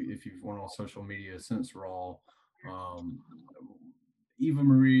 if you've went on social media since Raw, Eva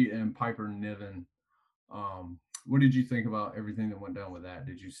Marie and Piper Niven. What did you think about everything that went down with that?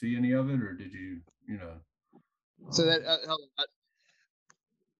 Did you see any of it, or did you, So that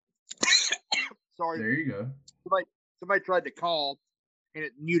sorry. There you go. Somebody tried to call, and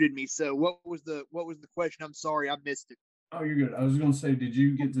it muted me. So what was the question? I'm sorry, I missed it. Oh, you're good. I was going to say, did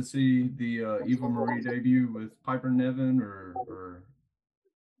you get to see the Eva Marie debut with Piper Niven, or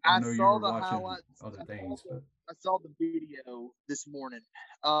I know you were watching highlights, other things, but I saw the video this morning.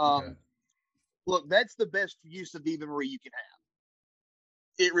 Look, that's the best use of Eva Marie you can have.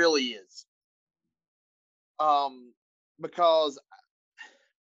 It really is. Because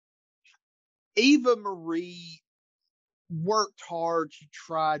Eva Marie worked hard, she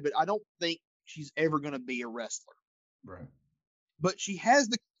tried, but I don't think she's ever going to be a wrestler. Right. But she has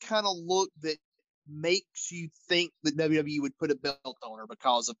the kind of look that makes you think that WWE would put a belt on her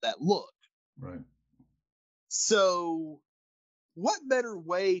because of that look. Right. So what better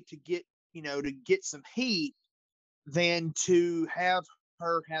way to get some heat than to have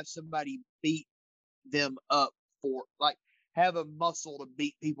her have somebody beat them up for, like, have a muscle to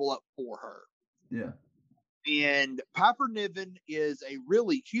beat people up for her. Yeah. And Piper Niven is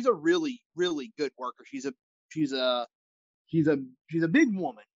she's a really, really good worker. She's a big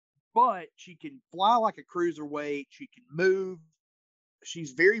woman, but she can fly like a cruiserweight. She can move.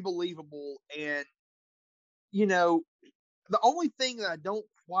 She's very believable. And, the only thing that I'm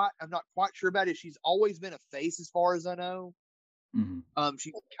not quite sure about is she's always been a face as far as I know. Mm-hmm.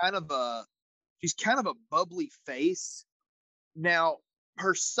 She's kind of a bubbly face. Now,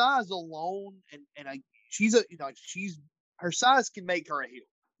 her size alone, her size can make her a heel.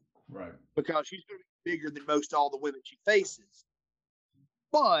 Right. Because she's going to be bigger than most all the women she faces.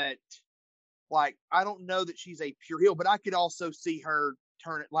 But, like, I don't know that she's a pure heel, but I could also see her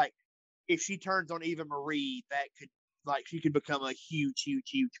turn it, like, if she turns on Eva Marie, that could, like, she could become a huge, huge,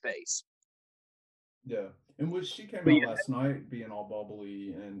 huge face. Yeah. And which she came out last night being all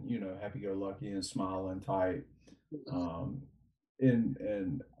bubbly and, happy-go-lucky and smiling tight.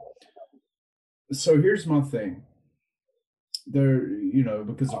 And so here's my thing. There,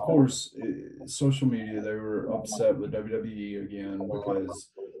 because of course, social media, they were upset with WWE again because,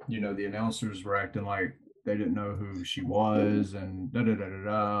 the announcers were acting like they didn't know who she was and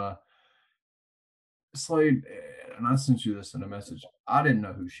da-da-da-da-da. Slade, and I sent you this in a message. I didn't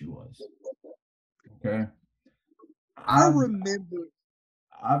know who she was. Okay. I remember.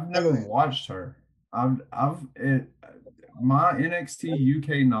 I've never watched her. My NXT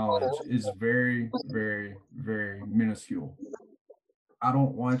UK knowledge is very, very, very minuscule. I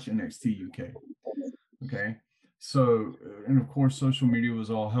don't watch NXT UK. Okay. So, and of course, social media was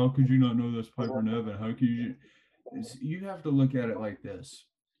all, how could you not know this Piper Niven? How could you? You have to look at it like this.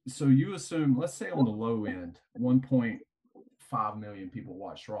 So you assume, let's say on the low end, 1.5 million people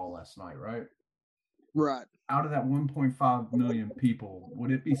watched Raw last night, right? Right. Out of that 1.5 million people, would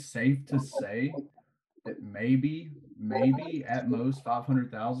it be safe to say that maybe at most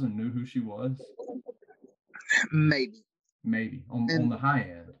 500,000 knew who she was? Maybe on the high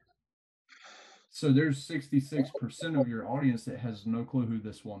end. So there's 66% of your audience that has no clue who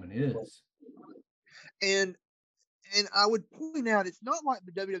this woman is. And I would point out, it's not like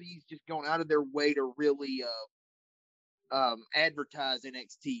the WWE's just going out of their way to really advertise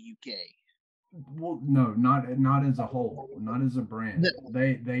NXT UK. Well, no, not as a whole, not as a brand.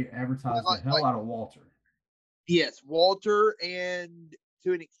 They advertised the hell out of Walter. Yes, Walter, and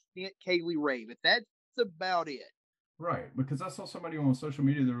to an extent Kaylee Ray, but that's about it. Right, because I saw somebody on social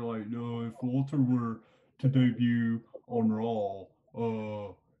media. They were like, "No, if Walter were to debut on Raw,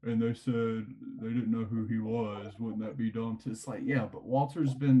 and they said they didn't know who he was, wouldn't that be dumb?" It's like, yeah, but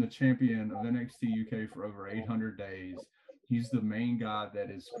Walter's been the champion of NXT UK for over 800 days. He's the main guy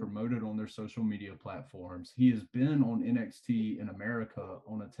that is promoted on their social media platforms. He has been on NXT in America,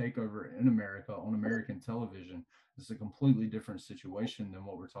 on a takeover in America, on American television. It's a completely different situation than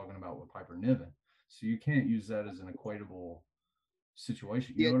what we're talking about with Piper Niven. So you can't use that as an equatable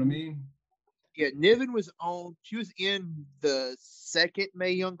situation. You know what I mean? Yeah, Niven was on. She was in the second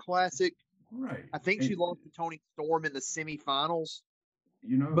Mae Young Classic. Right. I think she lost to Toni Storm in the semifinals.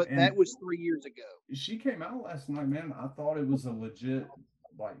 You know, but that was 3 years ago. She came out last night, man. I thought it was a legit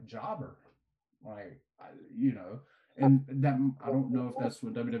like jobber, like and that I don't know if that's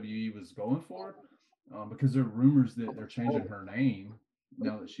what WWE was going for, because there are rumors that they're changing her name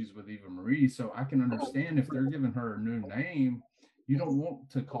now that she's with Eva Marie. So I can understand if they're giving her a new name. You don't want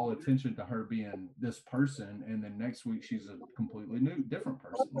to call attention to her being this person, and then next week she's a completely new, different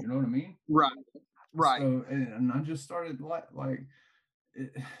person. You know what I mean? Right. So, and I just started like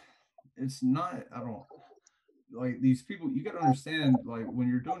it's not. I don't like these people. You got to understand, like when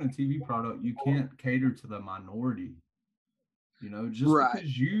you're doing a TV product, you can't cater to the minority. Just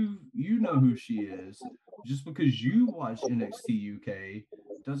because you know who she is, just because you watch NXT UK,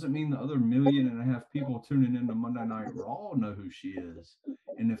 doesn't mean the other 1.5 million people tuning into Monday Night Raw know who she is.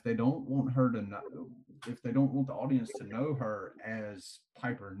 And if they don't want her to know, if they don't want the audience to know her as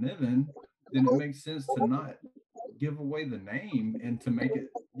Piper Niven, then it makes sense to not give away the name and to make it,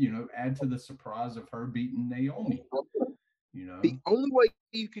 add to the surprise of her beating Naomi. The only way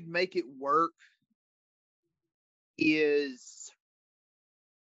you could make it work is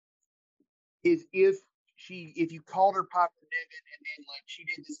if you called her Piper Niven and then like she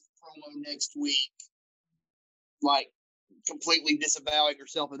did this promo next week, like completely disavowing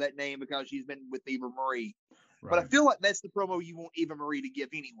herself of that name because she's been with Eva Marie. Right. But I feel like that's the promo you want Eva Marie to give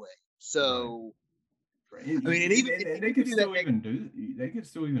anyway. So, right. I mean, and they could still even do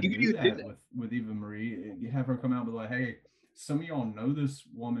that with Eva Marie. You have her come out and be like, "Hey, some of y'all know this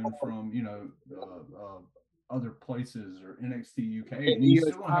woman from other places or NXT UK, and you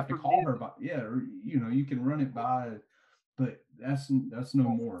still don't have to call her by or you can run it by, but that's no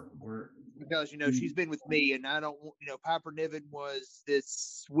more. Because she's been with me, and I don't Piper Niven was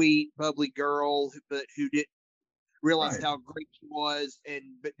this sweet, bubbly girl, but who didn't realize how great she was,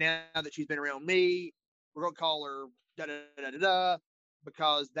 but now that she's been around me, we're gonna call her da da da da da,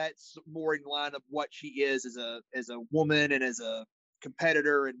 because that's more in line of what she is as a woman and as a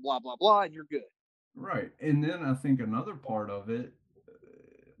competitor and blah blah blah, and you're good. Right. And then I think another part of it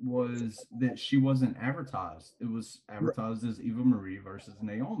was that she wasn't advertised. It was advertised as Eva Marie versus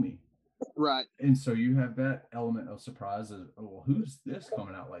Naomi. Right. And so you have that element of surprise of, oh, well, who's this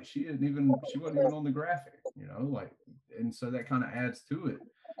coming out? Like she wasn't even on the graphic, and so that kind of adds to it.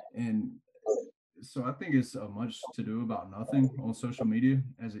 And so I think it's much to do about nothing on social media,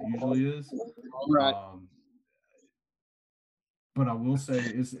 as it usually is. Right. But I will say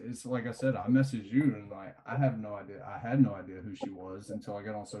it's like I said, I messaged you and like I had no idea who she was until I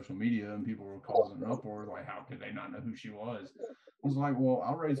got on social media and people were causing an uproar like, how could they not know who she was? I was like, well,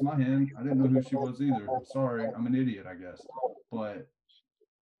 I'll raise my hand. I didn't know who she was either. Sorry, I'm an idiot, I guess. But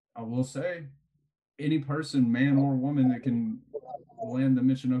I will say, any person, man or woman, that can land the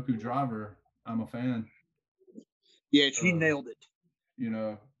Michinoku driver, I'm a fan. Yeah, she nailed it.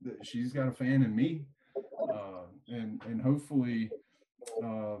 She's got a fan in me. And hopefully,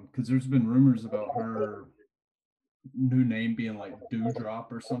 because there's been rumors about her new name being like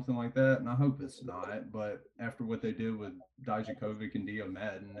Dewdrop or something like that, and I hope it's not. But after what they did with Dijakovic and Dio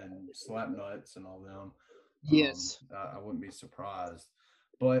Madden and Slapnuts and all them, yes, I wouldn't be surprised.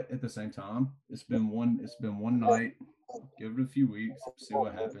 But at the same time, it's been one night. Give it a few weeks, see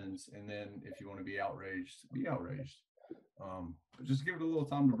what happens, and then if you want to be outraged, be outraged. But just give it a little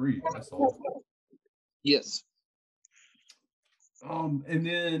time to breathe. That's all. Yes. And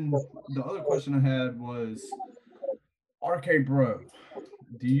then the other question I had was RK Bro.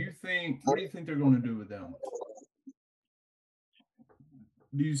 What do you think they're going to do with them?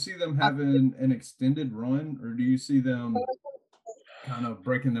 Do you see them having an extended run, or do you see them kind of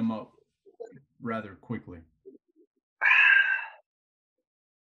breaking them up rather quickly?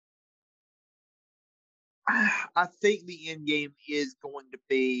 I think the end game is going to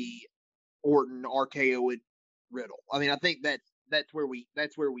be Orton, RKO, and Riddle. I mean, I think that's where we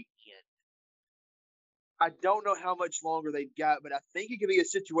end. I don't know how much longer they've got, but I think it could be a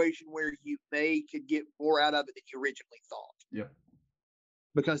situation where you could get more out of it than you originally thought. Yep.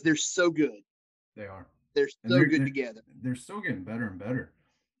 Because they're so good. They are. They're so good together. They're still getting better and better.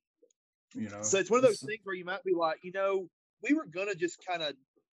 So it's one of those things where you might be like, we were gonna just kind of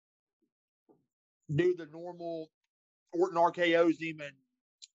do the normal Orton RKO's him and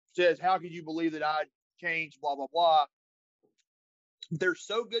says, "How could you believe that I changed?" Blah blah blah. They're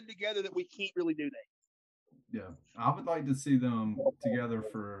so good together that we can't really do that. Yeah, I would like to see them together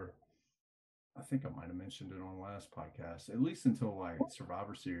for. I think I might have mentioned it on the last podcast. At least until like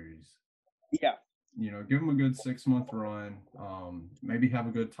Survivor Series. Yeah. Give them a good 6-month run. Maybe have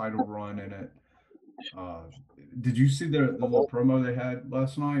a good title run in it. Did you see the little promo they had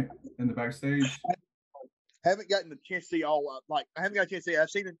last night in the backstage? Haven't gotten the chance to see all of. Like, I haven't got a chance to see.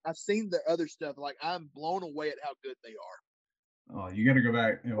 I've seen the other stuff. Like, I'm blown away at how good they are. You got to go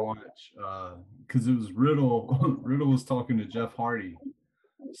back and watch because it was Riddle. Riddle was talking to Jeff Hardy,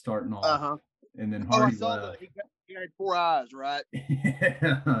 starting off, and then Hardy left. He had 4 eyes, right? Yeah,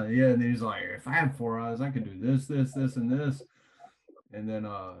 and then he's like, if I had 4 eyes, I could do this, this, this, and this. And then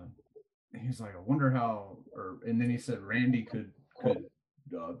he's like, I wonder how. And then he said Randy could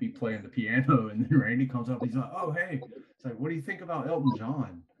be playing the piano, and then Randy comes up. He's like, oh hey, it's like, what do you think about Elton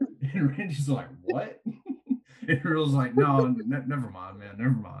John? And Randy's like, what? And Riddle's like, no, never mind, man, never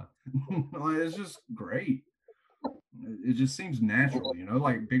mind. Like, it's just great. It just seems natural,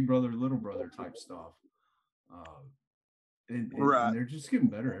 like big brother, little brother type stuff. And they're just getting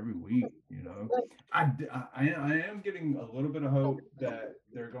better every week. I am getting a little bit of hope that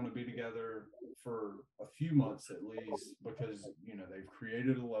they're going to be together for a few months at least, because they've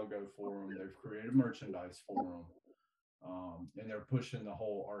created a logo for them, they've created merchandise for them, and they're pushing the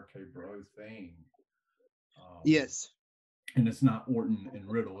whole RK Bro thing. Yes. And it's not Orton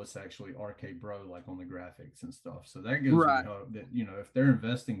and Riddle, it's actually RK Bro, like on the graphics and stuff. So that gives me hope that, if they're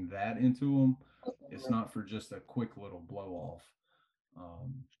investing that into them, it's not for just a quick little blow off.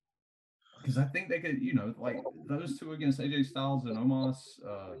 Because I think they could, like those two against AJ Styles and Omos,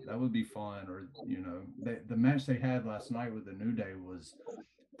 that would be fun. Or, the match they had last night with the New Day was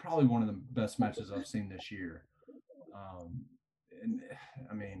probably one of the best matches I've seen this year. And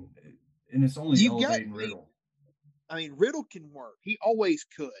it's only elevating Riddle. Riddle can work. He always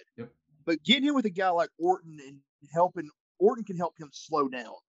could. Yep. But getting in with a guy like Orton and Orton can help him slow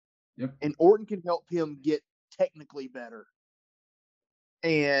down. Yep. And Orton can help him get technically better.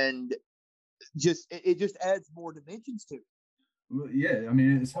 And it just adds more dimensions to it. Well, yeah,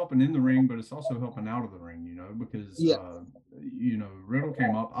 it's helping in the ring, but it's also helping out of the ring, because Riddle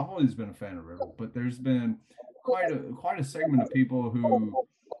came up. I've always been a fan of Riddle, but there's been quite a segment of people who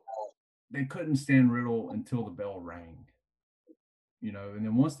they couldn't stand Riddle until the bell rang. And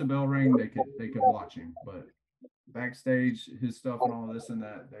then once the bell rang, they could watch him. But backstage, his stuff and all this and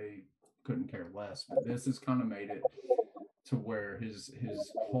that, they couldn't care less. But this has kind of made it to where his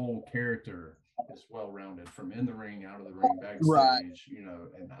whole character is well-rounded, from in the ring, out of the ring, backstage,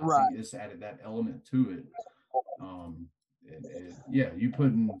 and I think this added that element to it. You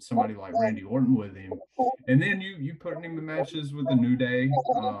putting somebody like Randy Orton with him, and then you putting him in matches with the New Day,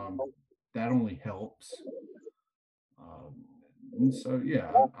 that only helps. And so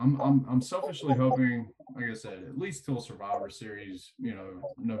I'm selfishly hoping, like I said, at least till Survivor Series,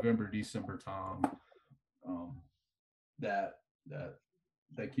 November, December time, that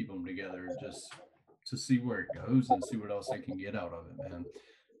they keep them together just to see where it goes and see what else they can get out of it, man.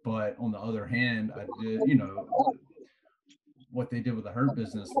 But on the other hand, I did, what they did with the Hurt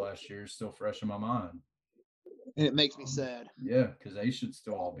Business last year is still fresh in my mind. And it makes me sad. Yeah, because they should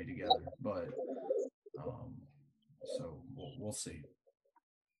still all be together. But so we'll see.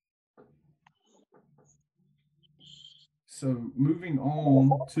 So moving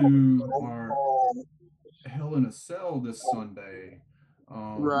on to our Hell in a Cell this Sunday.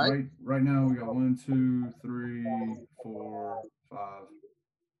 Right now we got 1, 2, 3, 4, 5.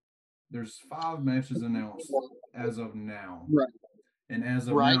 There's 5 matches announced as of now. Right. And as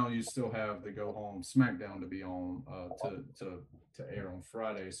of now, you still have the Go Home SmackDown to be on to air on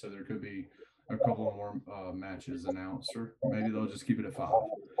Friday. So there could be a couple of more matches announced, or maybe they'll just keep it at 5.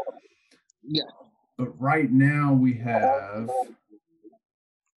 Yeah. But right now we have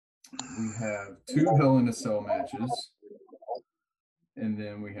 2 Hell in a Cell matches, and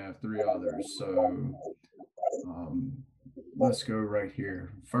then we have 3 others. So let's go right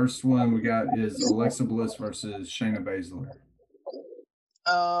here. First one we got is Alexa Bliss versus Shayna Baszler.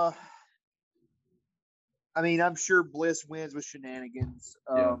 I'm sure Bliss wins with shenanigans.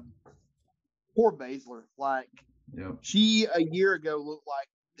 Poor Baszler. She a year ago looked like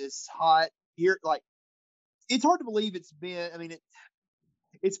this hot here. Like, it's hard to believe it's been. I mean,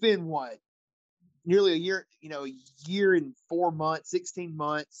 it's been what, nearly a year. A year and 4 months, 16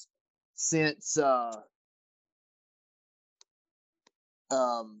 months since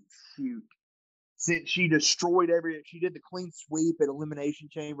shoot, since she destroyed she did the clean sweep at Elimination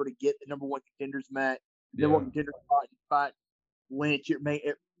Chamber to get the number one contenders match, number one contender fight Lynch at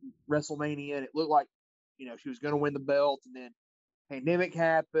WrestleMania, and it looked like she was going to win the belt, and then pandemic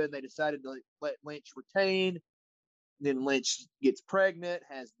happened. They decided to let Lynch retain. Then Lynch gets pregnant,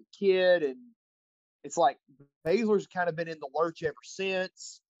 has the kid, and it's like Baszler's kind of been in the lurch ever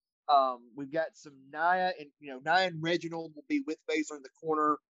since. We've got some Nia, and Nia and Reginald will be with Baszler in the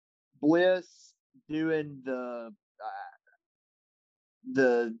corner. Bliss doing the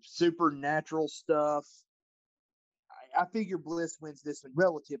supernatural stuff. I figure Bliss wins this one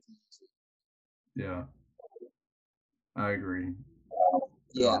relatively easy. Yeah, I agree.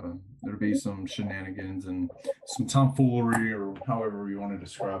 Yeah, there'll be some shenanigans and some tomfoolery, or however you want to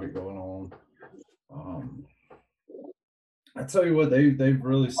describe it, going on. I tell you what, they've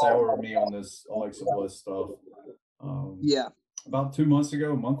really soured me on this Alexa Bliss stuff. Yeah. About 2 months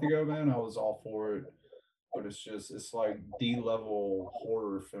ago, a month ago, man, I was all for it. But it's like D-level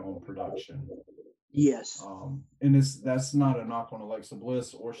horror film production. Yes. And that's not a knock on Alexa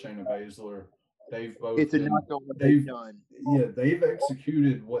Bliss or Shayna Baszler. They've both it's a knock on what they've done. Yeah, they've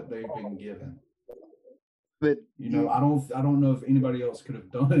executed what they've been given. But I don't know if anybody else could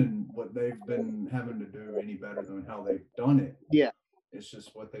have done what they've been having to do any better than how they've done it. Yeah. It's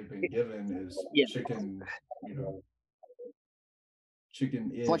just what they've been given is chicken,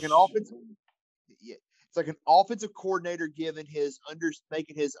 chicken-ish. It's like an offensive. Yeah. It's like an offensive coordinator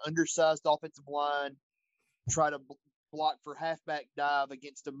making his undersized offensive line try to block for halfback dive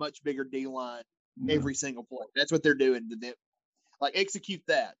against a much bigger D line every single play. That's what they're doing to them. Like, execute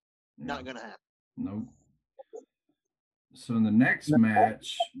that. Not going to happen. Nope. So in the next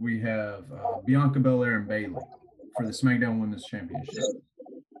match, we have Bianca Belair and Bayley for the SmackDown Women's Championship.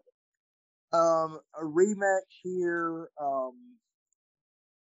 A rematch here.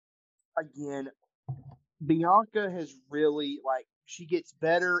 Again, Bianca has really, she gets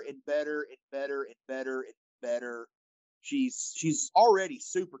better and better and better and better and better. She's already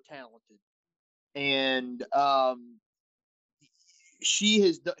super talented, and she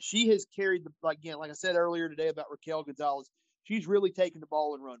has carried like I said earlier today about Raquel Gonzalez. She's really taken the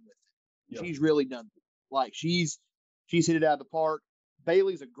ball and run with it. Yep. She's really done it. She's hit it out of the park.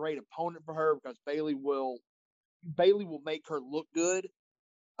 Bayley's a great opponent for her because Bayley will make her look good.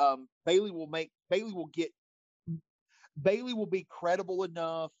 Bayley will be credible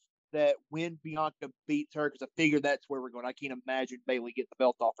enough that when Bianca beats her, because I figure that's where we're going. I can't imagine Bayley getting the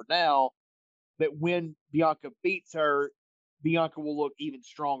belt off her now. That when Bianca beats her, Bianca will look even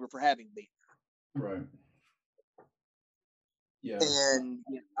stronger for having beaten her. Right. Yeah. And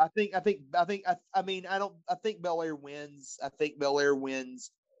I think Belair wins. I think Belair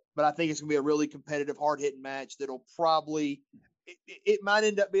wins, but I think it's going to be a really competitive, hard-hitting match that'll probably it might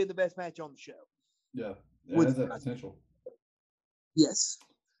end up being the best match on the show. Yeah, it has that potential. Yes.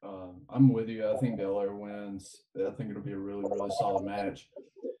 I'm with you. I think Belair wins. I think it'll be a really, really solid match.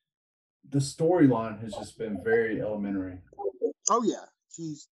 The storyline has just been very elementary. Oh yeah,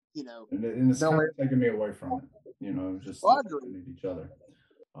 she's and it's kind of taking me away from it. Just looking at each other.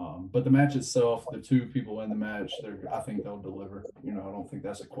 But the match itself, the two people in the match, I think they'll deliver. I don't think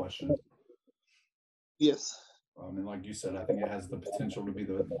that's a question. Yes. And like you said, I think it has the potential to be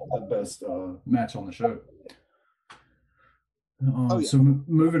the best match on the show. So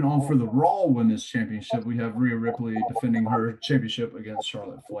moving on for the Raw Women's Championship, we have Rhea Ripley defending her championship against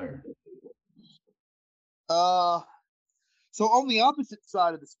Charlotte Flair. So on the opposite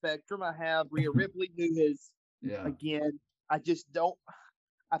side of the spectrum, I have Rhea Ripley, who is again. I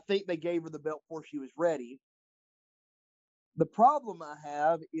think they gave her the belt before she was ready. The problem I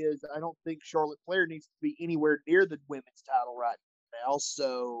have is I don't think Charlotte Flair needs to be anywhere near the women's title right now.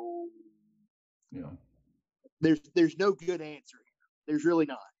 So there's no good answer here. There's really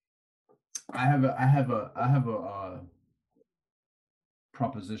not. I have a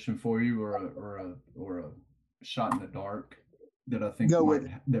proposition for you, or a shot in the dark that I think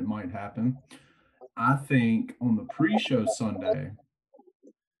might happen. I think on the pre-show Sunday,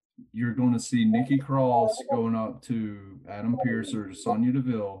 you're going to see Nikki Cross going up to Adam Pearce or Sonya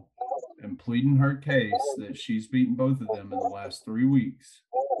Deville and pleading her case that she's beaten both of them in the last 3 weeks.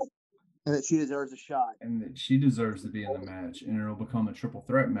 And that she deserves a shot. And that she deserves to be in the match. And it'll become a triple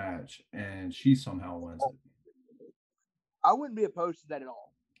threat match. And she somehow wins it. I wouldn't be opposed to that at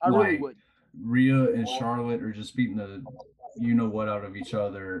all. I really wouldn't. Rhea and Charlotte are just beating the you know what out of each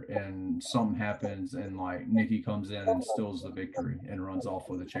other, and something happens, and like Nikki comes in and steals the victory and runs off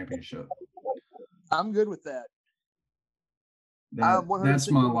with a championship. I'm good with that. That's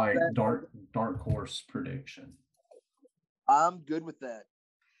my like dark horse prediction. I'm good with that.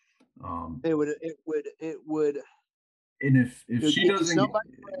 It would. And if she doesn't,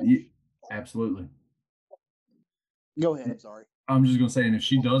 absolutely. Go ahead. I'm sorry. I'm just gonna say, and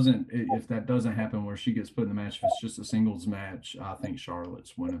if that doesn't happen where she gets put in the match, if it's just a singles match, I think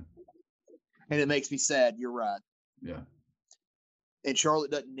Charlotte's winning. And it makes me sad. You're right. Yeah. And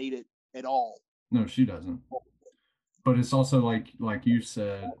Charlotte doesn't need it at all. No, she doesn't. But it's also like you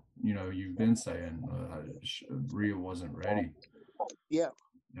said, you know, you've been saying Rhea wasn't ready. Yeah.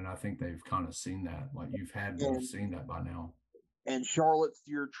 And I think they've kind of seen that. Like you've had to have seen that by now. And Charlotte's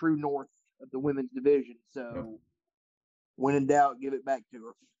your true north of the women's division. So when in doubt, give it back to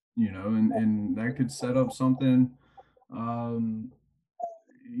her. You know, and that could set up something. You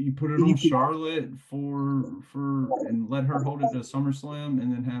put it on Charlotte and let her hold it to SummerSlam,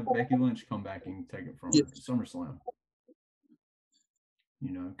 and then have Becky Lynch come back and take it from her to SummerSlam.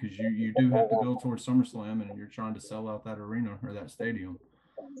 You know, because you do have to build towards SummerSlam, and you're trying to sell out that arena or that stadium.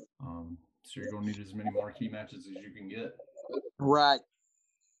 So you're going to need as many marquee matches as you can get. Right.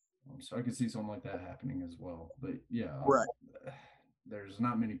 So I can see something like that happening as well. But yeah, right. There's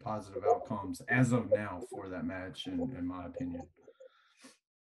not many positive outcomes as of now for that match, in my opinion.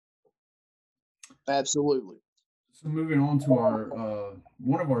 Absolutely. So moving on to our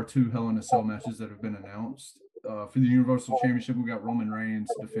one of our two Hell in a Cell matches that have been announced. For the Universal Championship, we got Roman Reigns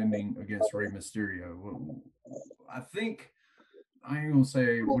defending against Rey Mysterio. I think, I ain't going to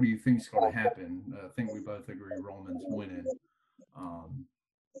say what do you think is going to happen. I think we both agree Roman's winning.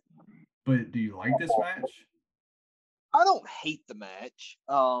 But do you like this match? I don't hate the match.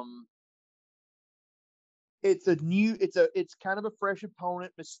 It's kind of a fresh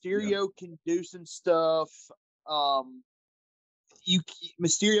opponent. Mysterio can do some stuff.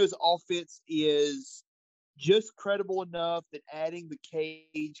 Mysterio's offense is just credible enough that adding the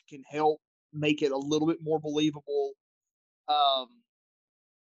cage can help make it a little bit more believable. And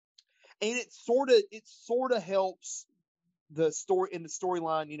it sort of helps the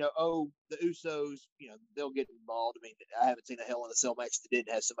storyline, you know, the Usos, you know, they'll get involved. I mean, I haven't seen a Hell in a Cell match that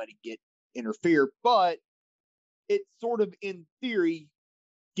didn't have somebody interfere, but it sort of, in theory,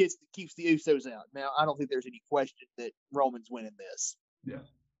 keeps the Usos out. Now, I don't think there's any question that Roman's winning this. Yeah.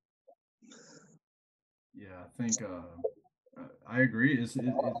 Yeah, I think I agree.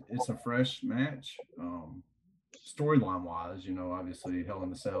 It's a fresh match. Storyline wise, you know, obviously Hell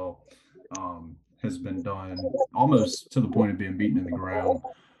in a Cell has been done almost to the point of being beaten in the ground.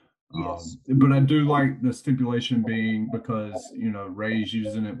 Yes. But I do like the stipulation being because, you know, Ray's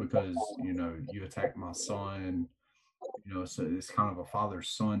using it because, you know, you attacked my son, you know, so it's kind of a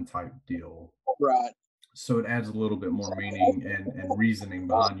father-son type deal. Right. So it adds a little bit more meaning and reasoning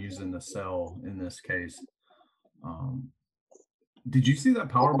behind using the cell in this case. Did you see that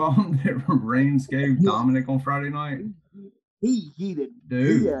powerbomb that Reigns gave Dominic on Friday night? He heated.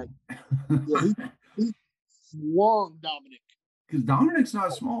 Dude. He swung Dominic. Because Dominic's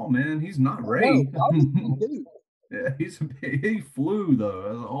not small, man. He's not Ray. No, yeah, he flew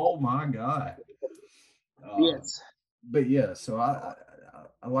though. Oh my god. Yes. But yeah, so I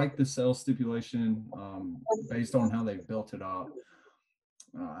like the cell stipulation based on how they've built it up.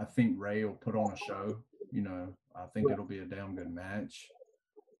 I think Ray will put on a show. You know, I think it'll be a damn good match.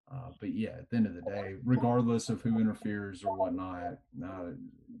 But yeah, at the end of the day, regardless of who interferes or whatnot,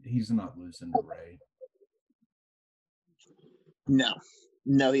 he's not losing to Ray. No,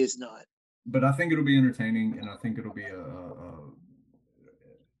 he is not. But I think it'll be entertaining, and I think it'll be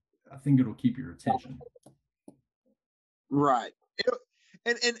I think it'll keep your attention. Right.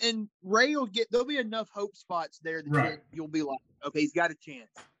 And Ray there'll be enough hope spots there that you'll be like, okay, he's got a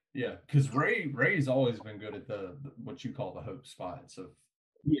chance. Yeah, because Ray's always been good at the what you call the hope spots of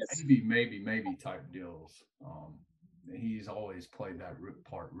maybe type deals. He's always played that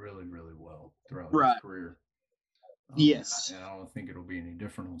part really, really well throughout his career. Yes. And I don't think it'll be any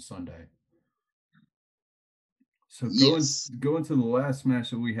different on Sunday. So going to the last match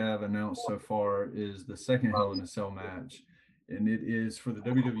that we have announced so far is the second Hell in a Cell match, and it is for the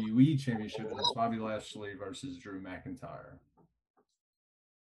WWE Championship, and it's Bobby Lashley versus Drew McIntyre.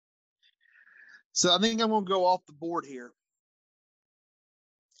 So I think I'm going to go off the board here.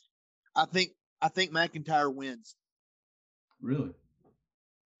 I think McIntyre wins. Really?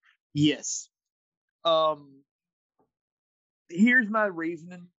 Yes. Here's my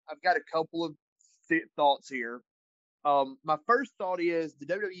reasoning. I've got a couple of thoughts here. My first thought is the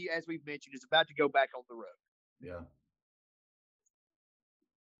WWE, as we've mentioned, is about to go back on the road. Yeah.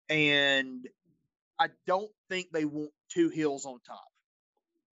 and I don't think they want two heels on top.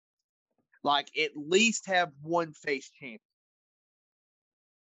 Like, at least have one face champion.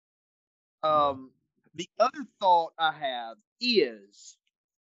 The other thought I have is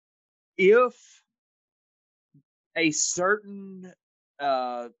if a certain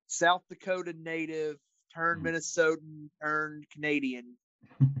South Dakota native turned Minnesotan turned Canadian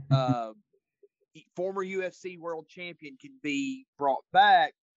former UFC world champion can be brought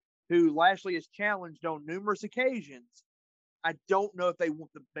back, who Lashley has challenged on numerous occasions, I don't know if they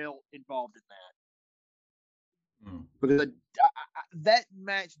want the belt involved in that. Because that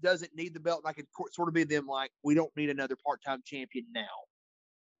match doesn't need the belt. I could sort of be them like, we don't need another part-time champion now.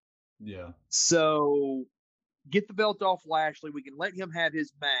 Yeah. So get the belt off Lashley. We can let him have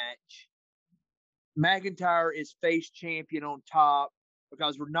his match. McIntyre is face champion on top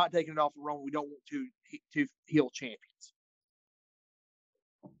because we're not taking it off of Roman. We don't want two heel champions.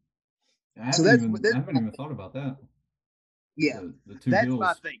 I haven't even thought about that. Yeah, the two that's heels.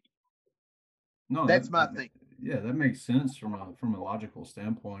 my thing. No, that's my thing. Yeah, that makes sense from a logical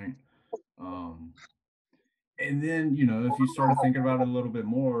standpoint. And then, you know, if you started thinking about it a little bit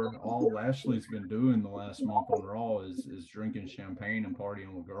more, all Lashley's been doing the last month on Raw is drinking champagne and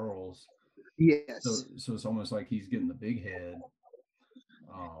partying with girls. Yes. So it's almost like he's getting the big head.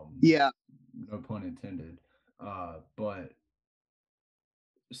 Yeah. No pun intended. But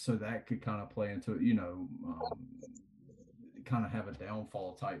so that could kind of play into, you know, kind of have a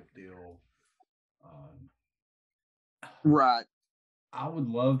downfall type deal. Right. I would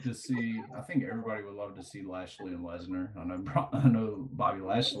love to see. I think everybody would love to see Lashley and Lesnar. I know Bobby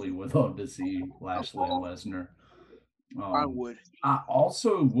Lashley would love to see Lashley and Lesnar. I would. I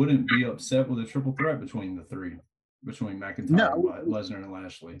also wouldn't be upset with a triple threat between the three, between McIntyre, Lesnar, and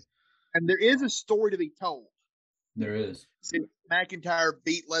Lashley. And there is a story to be told. There is. Since McIntyre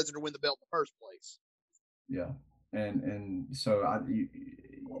beat Lesnar to win the belt in the first place. Yeah, and so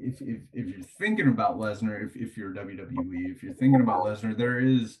if you're thinking about Lesnar, if you're WWE, if you're thinking about Lesnar, there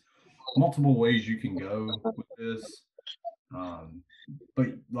is multiple ways you can go with this. But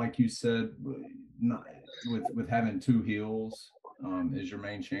like you said, not with having two heels as your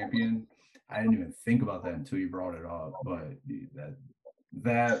main champion, I didn't even think about that until you brought it up. But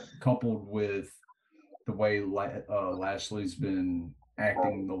that coupled with the way Lashley's been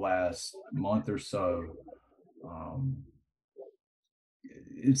acting the last month or so,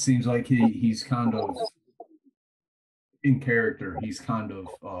 it seems like he's kind of in character. He's kind of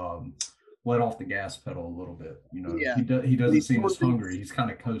let off the gas pedal a little bit. You know, he doesn't seem as hungry. He's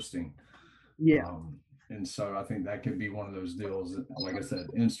kind of coasting. Yeah. And so I think that could be one of those deals that, like I said,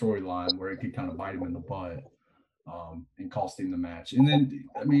 in storyline where it could kind of bite him in the butt and cost him the match. And then,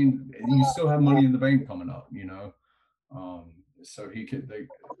 I mean, you still have Money in the Bank coming up, you know. So he could.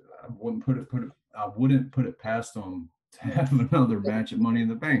 I wouldn't put it past him to have another match at Money in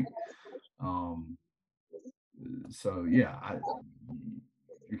the Bank. So yeah,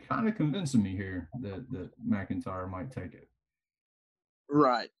 you're kind of convincing me here that McIntyre might take it.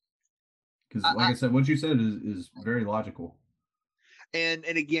 Right. Because, like I said, what you said is very logical. And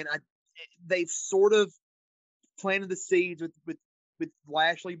again, they've sort of planted the seeds with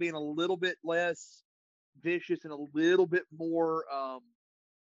Lashley being a little bit less vicious and a little bit more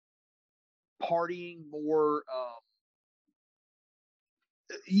partying, more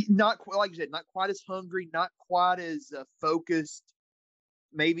not quite, like you said, not quite as hungry, not quite as focused.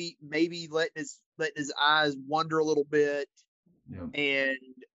 Maybe letting his eyes wander a little bit. Yeah.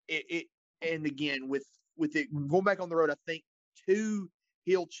 And again with it going back on the road, I think two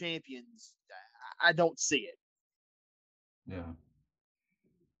heel champions, I don't see it. Yeah,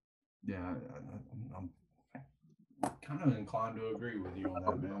 I'm kind of inclined to agree with you on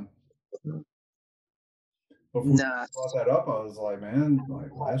that, man. Before you brought that up, I was like, man,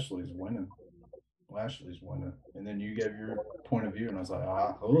 like Lashley's winning. And then you gave your point of view, and I was like,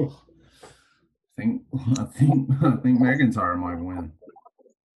 I think McIntyre might win.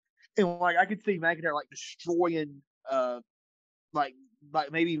 And like I could see McIntyre like destroying, like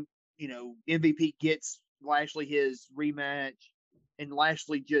maybe, you know, MVP gets Lashley his rematch, and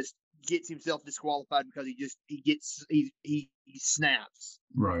Lashley just gets himself disqualified because he snaps,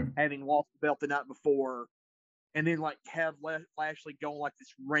 right, having lost the belt the night before, and then like have Lashley going like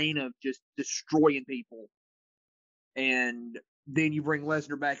this reign of just destroying people, and then you bring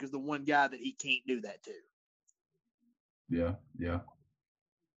Lesnar back as the one guy that he can't do that to. Yeah,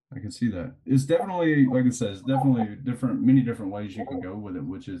 I can see that. It's definitely, like I said, it's definitely many different ways you can go with it,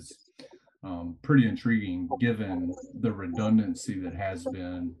 which is pretty intriguing given the redundancy that has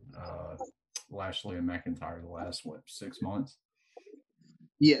been Lashley and McIntyre the last 6 months.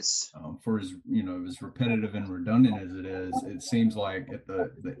 Yes. For as as repetitive and redundant as it is, it seems like at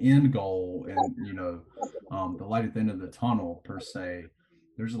the end goal and the light at the end of the tunnel per se,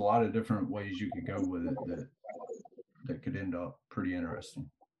 there's a lot of different ways you could go with it that could end up pretty interesting.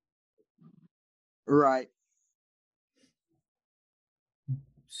 Right.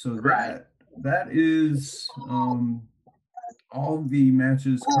 So that is all the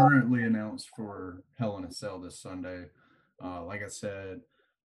matches currently announced for Hell in a Cell this Sunday. Like I said,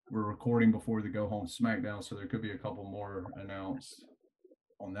 we're recording before the Go Home SmackDown, so there could be a couple more announced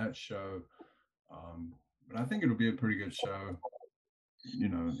on that show. But I think it'll be a pretty good show.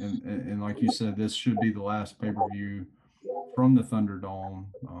 And like you said, this should be the last pay-per-view from the Thunderdome.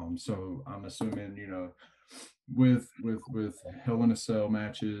 So I'm assuming, with Hell in a Cell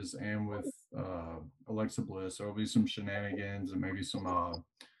matches and with Alexa Bliss, there will be some shenanigans and maybe some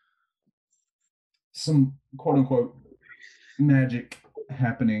quote unquote magic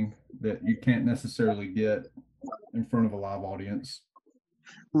happening that you can't necessarily get in front of a live audience.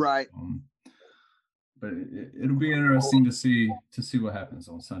 Right. But it'll be interesting to see what happens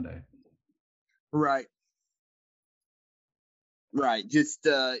on Sunday. Right. Right. Just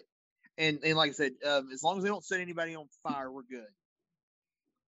and like I said, as long as they don't set anybody on fire, we're good.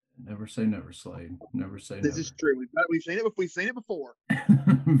 Never say never, Slade. Never say this never. Is true. We've seen it. We've seen it before.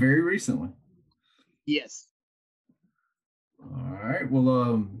 Very recently. Yes. All right.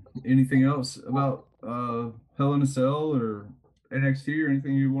 Well, anything else about Hell in a Cell or NXT or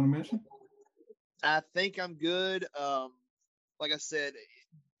anything you want to mention? I think I'm good. Like I said,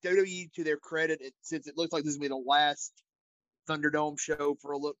 WWE, to their credit, since it looks like this is gonna be the last Thunderdome show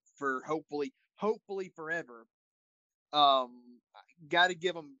for hopefully forever. Got to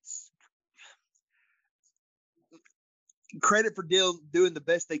give them credit for doing the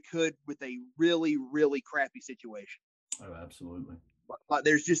best they could with a really, really crappy situation. Oh, absolutely. But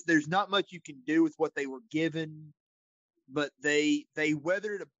there's not much you can do with what they were given, but they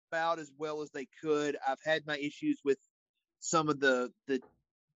weathered it about as well as they could. I've had my issues with some of the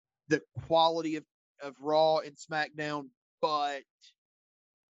quality of Raw and SmackDown, but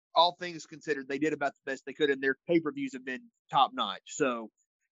all things considered, they did about the best they could, and their pay-per-views have been top notch. So,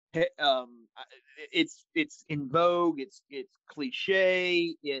 it's in vogue. It's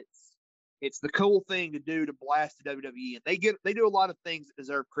cliche. It's the cool thing to do to blast the WWE, and they do a lot of things that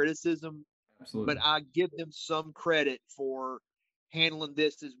deserve criticism. Absolutely. But I give them some credit for handling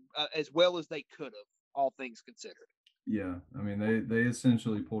this as well as they could have, all things considered. Yeah, I mean they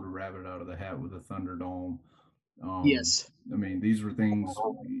essentially pulled a rabbit out of the hat with the Thunderdome. Yes. I mean, these were things,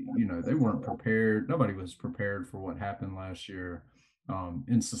 they weren't prepared. Nobody was prepared for what happened last year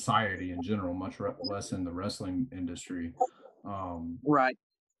in society in general, much less in the wrestling industry. Right.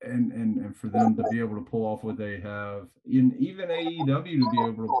 And for them to be able to pull off what they have, even AEW to be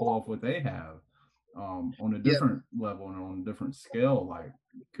able to pull off what they have on a different level and on a different scale, like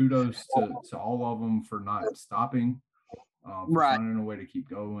kudos to all of them for not stopping, for finding a way to keep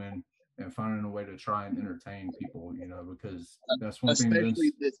going and finding a way to try and entertain people, because that's one thing.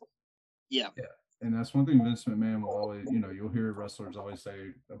 Yeah. And that's one thing Vince McMahon will always, you'll hear wrestlers always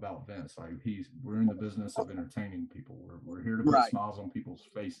say about Vince, like we're in the business of entertaining people. We're here to put smiles on people's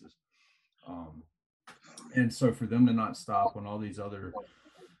faces. And so for them to not stop when all these other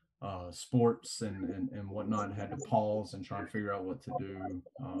sports and whatnot had to pause and try and figure out what to do,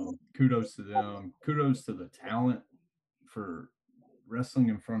 kudos to them. Kudos to the talent for wrestling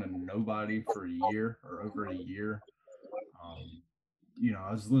in front of nobody for a year or over a year.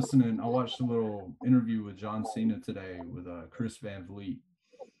 I was listening. I watched a little interview with John Cena today with Chris Van Vliet,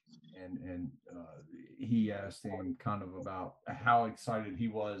 and he asked him kind of about how excited he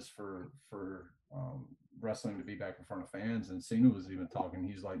was for wrestling to be back in front of fans. And Cena was even talking.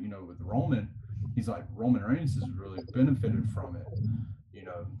 He's like, with Roman, he's like, Roman Reigns has really benefited from it.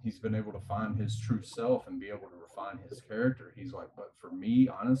 He's been able to find his true self and be able to refine his character. He's like, but for me,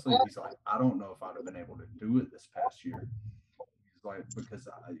 honestly, he's like, I don't know if I'd have been able to do it this past year. He's like, because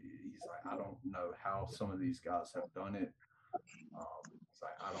he's like, I don't know how some of these guys have done it. He's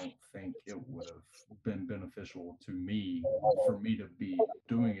like, I don't think it would have been beneficial to me for me to be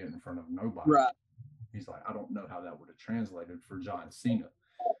doing it in front of nobody. Right. He's like, I don't know how that would have translated for John Cena.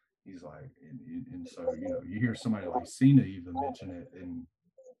 He's like, and so, you hear somebody like Cena even mention it, and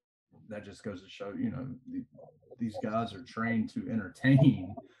that just goes to show, these guys are trained to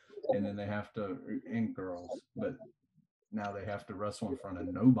entertain, and then they have to, and girls, but now they have to wrestle in front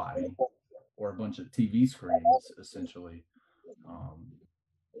of nobody or a bunch of TV screens, essentially.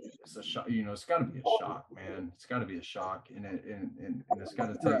 It's a shock, it's got to be a shock, man. It's got to be a shock, and it's got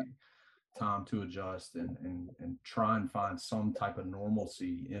to take. time to adjust and try and find some type of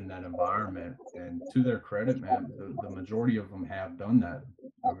normalcy in that environment. And to their credit, man, the majority of them have done that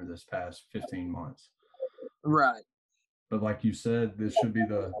over this past 15 months. Right. But like you said, this should be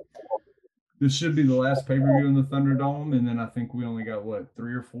the last pay-per-view in the Thunderdome, and then I think we only got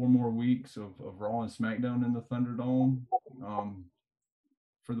 3 or 4 more weeks of Raw and SmackDown in the Thunderdome,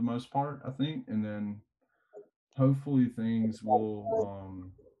 for the most part, I think, and then hopefully things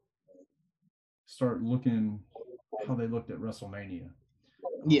will start looking how they looked at WrestleMania.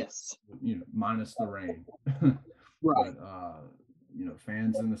 Yes. Minus the rain. Right. But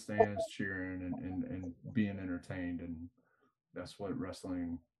fans in the stands cheering and being entertained, and that's what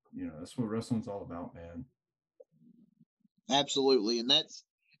wrestling. That's what wrestling's all about, man. Absolutely, and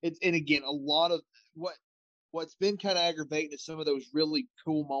and again, a lot of what's been kind of aggravating is some of those really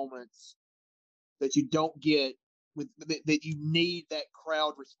cool moments that you don't get that you need that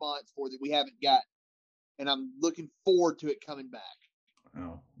crowd response for that we haven't got, and I'm looking forward to it coming back.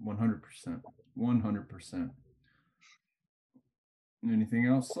 Oh, 100%, 100%. Anything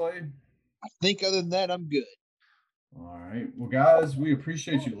else, Slade? I think other than that, I'm good. All right. Well, guys, we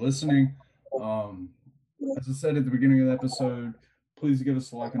appreciate you listening. As I said at the beginning of the episode, please give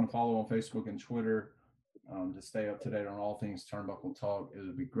us a like and a follow on Facebook and Twitter to stay up to date on all things Turnbuckle Talk. It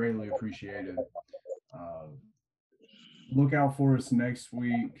would be greatly appreciated. Look out for us next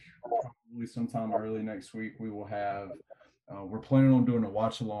week, probably sometime early next week. We will have, we're planning on doing a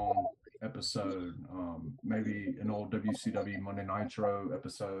watch along episode, maybe an old WCW Monday Nitro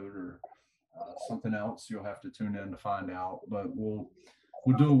episode or something else. You'll have to tune in to find out, but we'll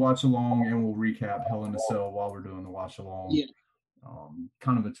do a watch along and we'll recap Hell in a Cell while we're doing the watch along. Yeah.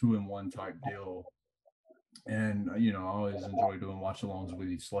 Kind of a 2-in-1 type deal. And I always enjoy doing watch alongs with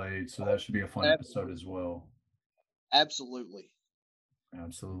you, Slade, so that should be a fun episode as well. Absolutely.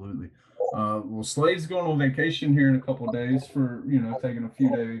 Well, Slade's going on vacation here in a couple of days for taking a few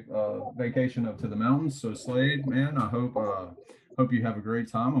day vacation up to the mountains. So Slade, man, I hope you have a great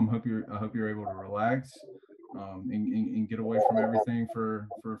time. I hope you're able to relax and get away from everything for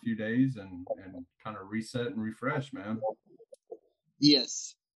a few days and kind of reset and refresh, man.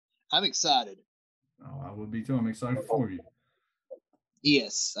 Yes, I'm excited. Oh, I would be too. I'm excited for you.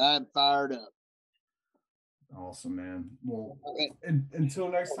 Yes, I'm fired up. Awesome, man. Well, until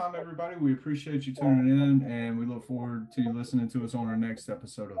next time, everybody, we appreciate you tuning in, and we look forward to you listening to us on our next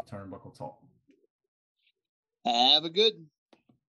episode of Turnbuckle Talk. Have a good one.